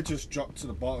me. I had just dropped to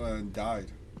the bottom and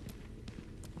died.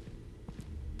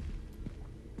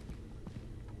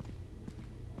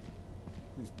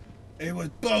 It was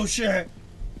bullshit.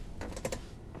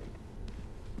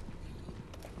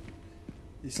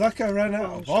 It's like I ran out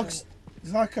of oxygen.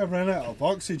 It's like I ran out of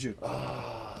oxygen.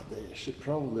 She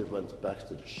probably went back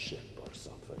to the ship or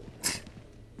something.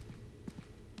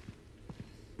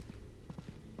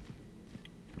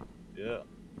 Yeah.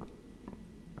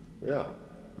 Yeah.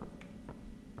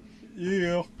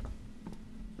 Yeah.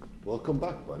 Welcome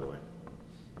back, by the way.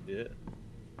 Yeah.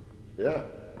 Yeah.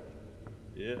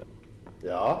 Yeah.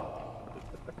 Yeah.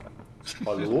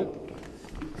 Hello?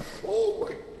 Oh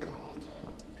my god.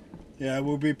 Yeah,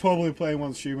 we'll be probably playing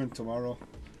once human tomorrow.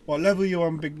 What level are you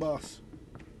on, Big Boss?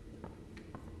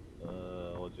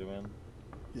 What do you mean?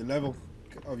 Your level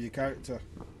of your character.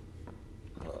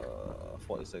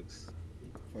 46.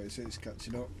 46,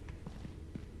 catching up.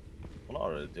 I'm not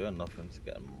really doing nothing to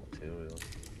get materials.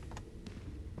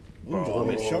 Ooh, I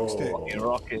made shock stick. Fucking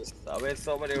rockets. I made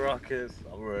so many rockets.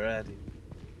 I'm ready.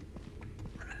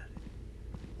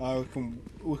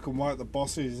 We can wipe the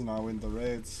bosses now in the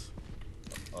raids.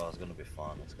 Oh, it's gonna be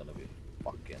fun. It's gonna be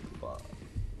fucking fun.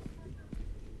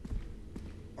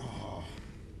 Oh,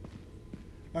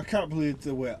 I can't believe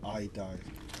the way I died.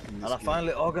 And I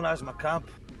finally organized my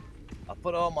camp. I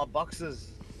put all my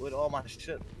boxes with all my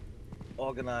shit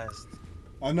organized.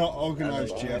 I'm not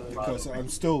organised yet because I'm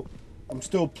still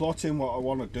plotting what I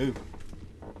want to do.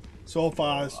 So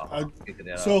far, I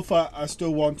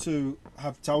still want to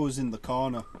have towers in the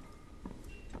corner.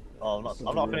 Oh, I'm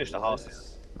not finished the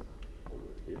houses.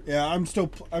 Yeah, I'm still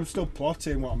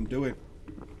plotting what I'm doing.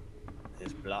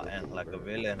 He's plotting like a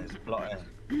villain. He's plotting.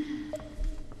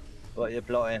 What you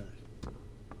plotting?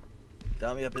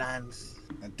 Tell me your plans.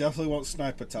 I definitely want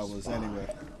sniper towers anyway.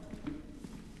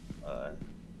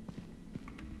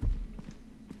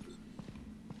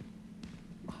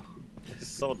 It's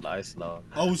so nice now.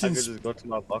 I could just go to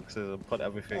my boxes and put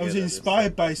everything. I was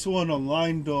inspired by someone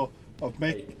online though.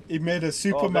 He made a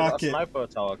supermarket. Oh, sniper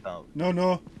tower count.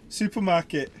 No,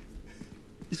 supermarket.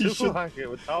 Supermarket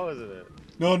with towers in it.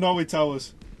 No, not with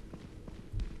towers.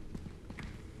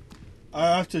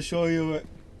 I have to show you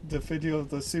the video of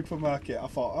the supermarket. I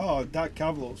thought, oh, that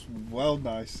cab looks well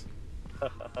nice.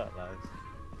 Nice.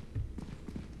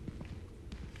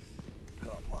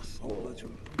 Got my soul.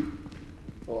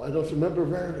 Oh, I don't remember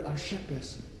where our ship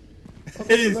is.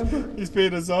 He's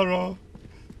been a Zorro.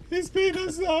 He's been a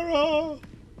Zorro.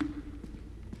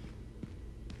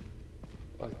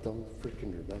 I don't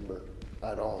freaking remember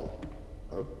at all.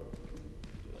 Huh?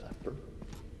 Zapper.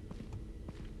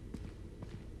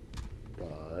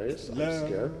 Guys, I'm Hello?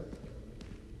 scared.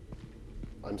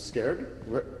 I'm scared?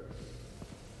 Where?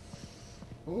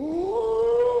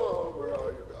 Oh, where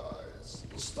are you guys?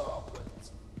 Stop it.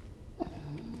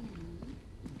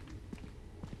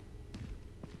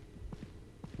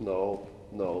 No.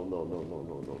 I'm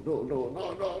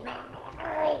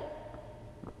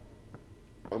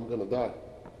gonna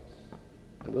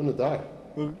die.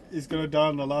 Well, he's gonna die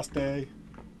on the last day.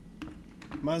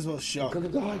 Might as well shot. I'm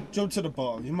gonna die. Jump to the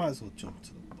bottom. You might as well jump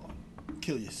to the bottom.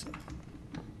 Kill yourself.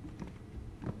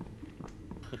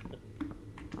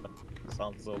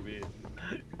 Sounds so weird.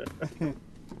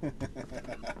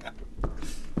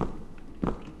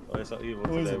 Oh, it's not evil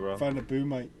today, bro. Find a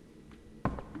boomite.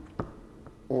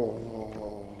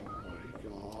 Oh my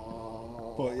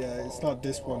god. But yeah, it's not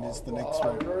this one, it's the next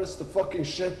one. Where's the fucking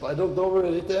ship? I don't know where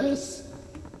it is.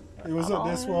 It wasn't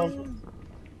this one.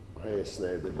 Hey,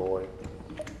 Snavely boy.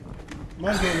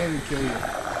 Might as well let me kill you.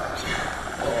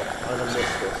 Oh, I don't miss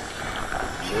this.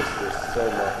 Miss this so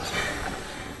much.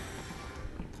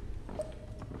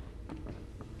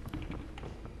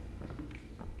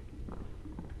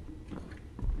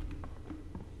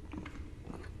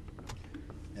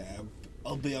 Yeah,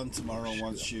 I'll be on tomorrow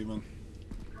once human.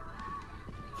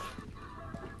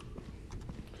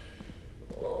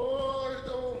 Oh, I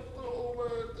don't know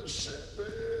where the ship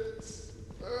is.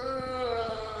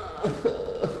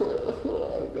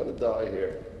 I'm gonna die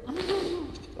here.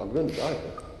 I'm gonna die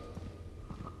here.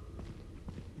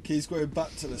 Keys going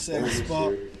back to the same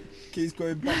spot. Keys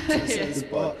going back to the same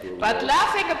spot. But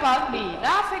laughing about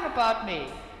me.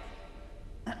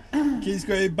 Keys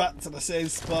going back to the same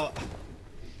spot.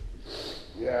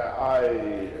 Yeah,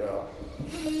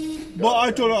 But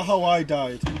I don't know how I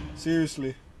died.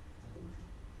 Seriously.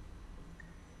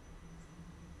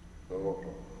 Oh.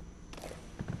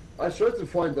 I tried to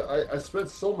find. I spent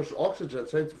so much oxygen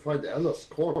trying to find Ella's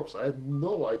corpse. I had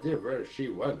no idea where she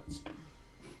went.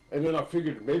 And then I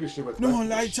figured maybe she went. No back one to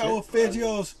the liked ship, our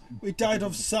videos. We died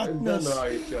of And sadness. then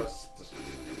I just.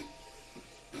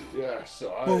 Yeah,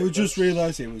 so But we just that's-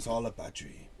 realised it was all a bad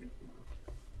dream.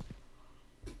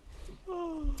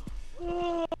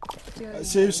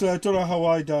 Seriously, I don't know how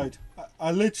I died.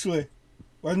 I literally,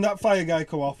 when that fire guy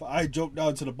come off, I jumped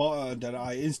down to the bottom and then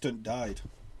I instant died.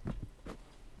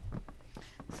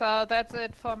 So that's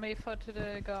it for me for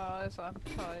today, guys. I'm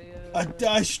tired. I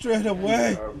died straight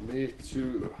away. Me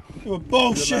too. It was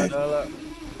bullshit. Good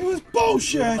It was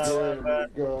bullshit. Oh my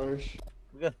gosh.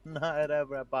 night,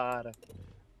 everybody.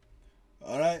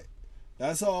 Alright,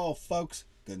 that's all, folks.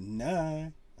 Good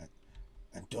night.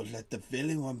 And don't let the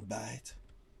villain one bite.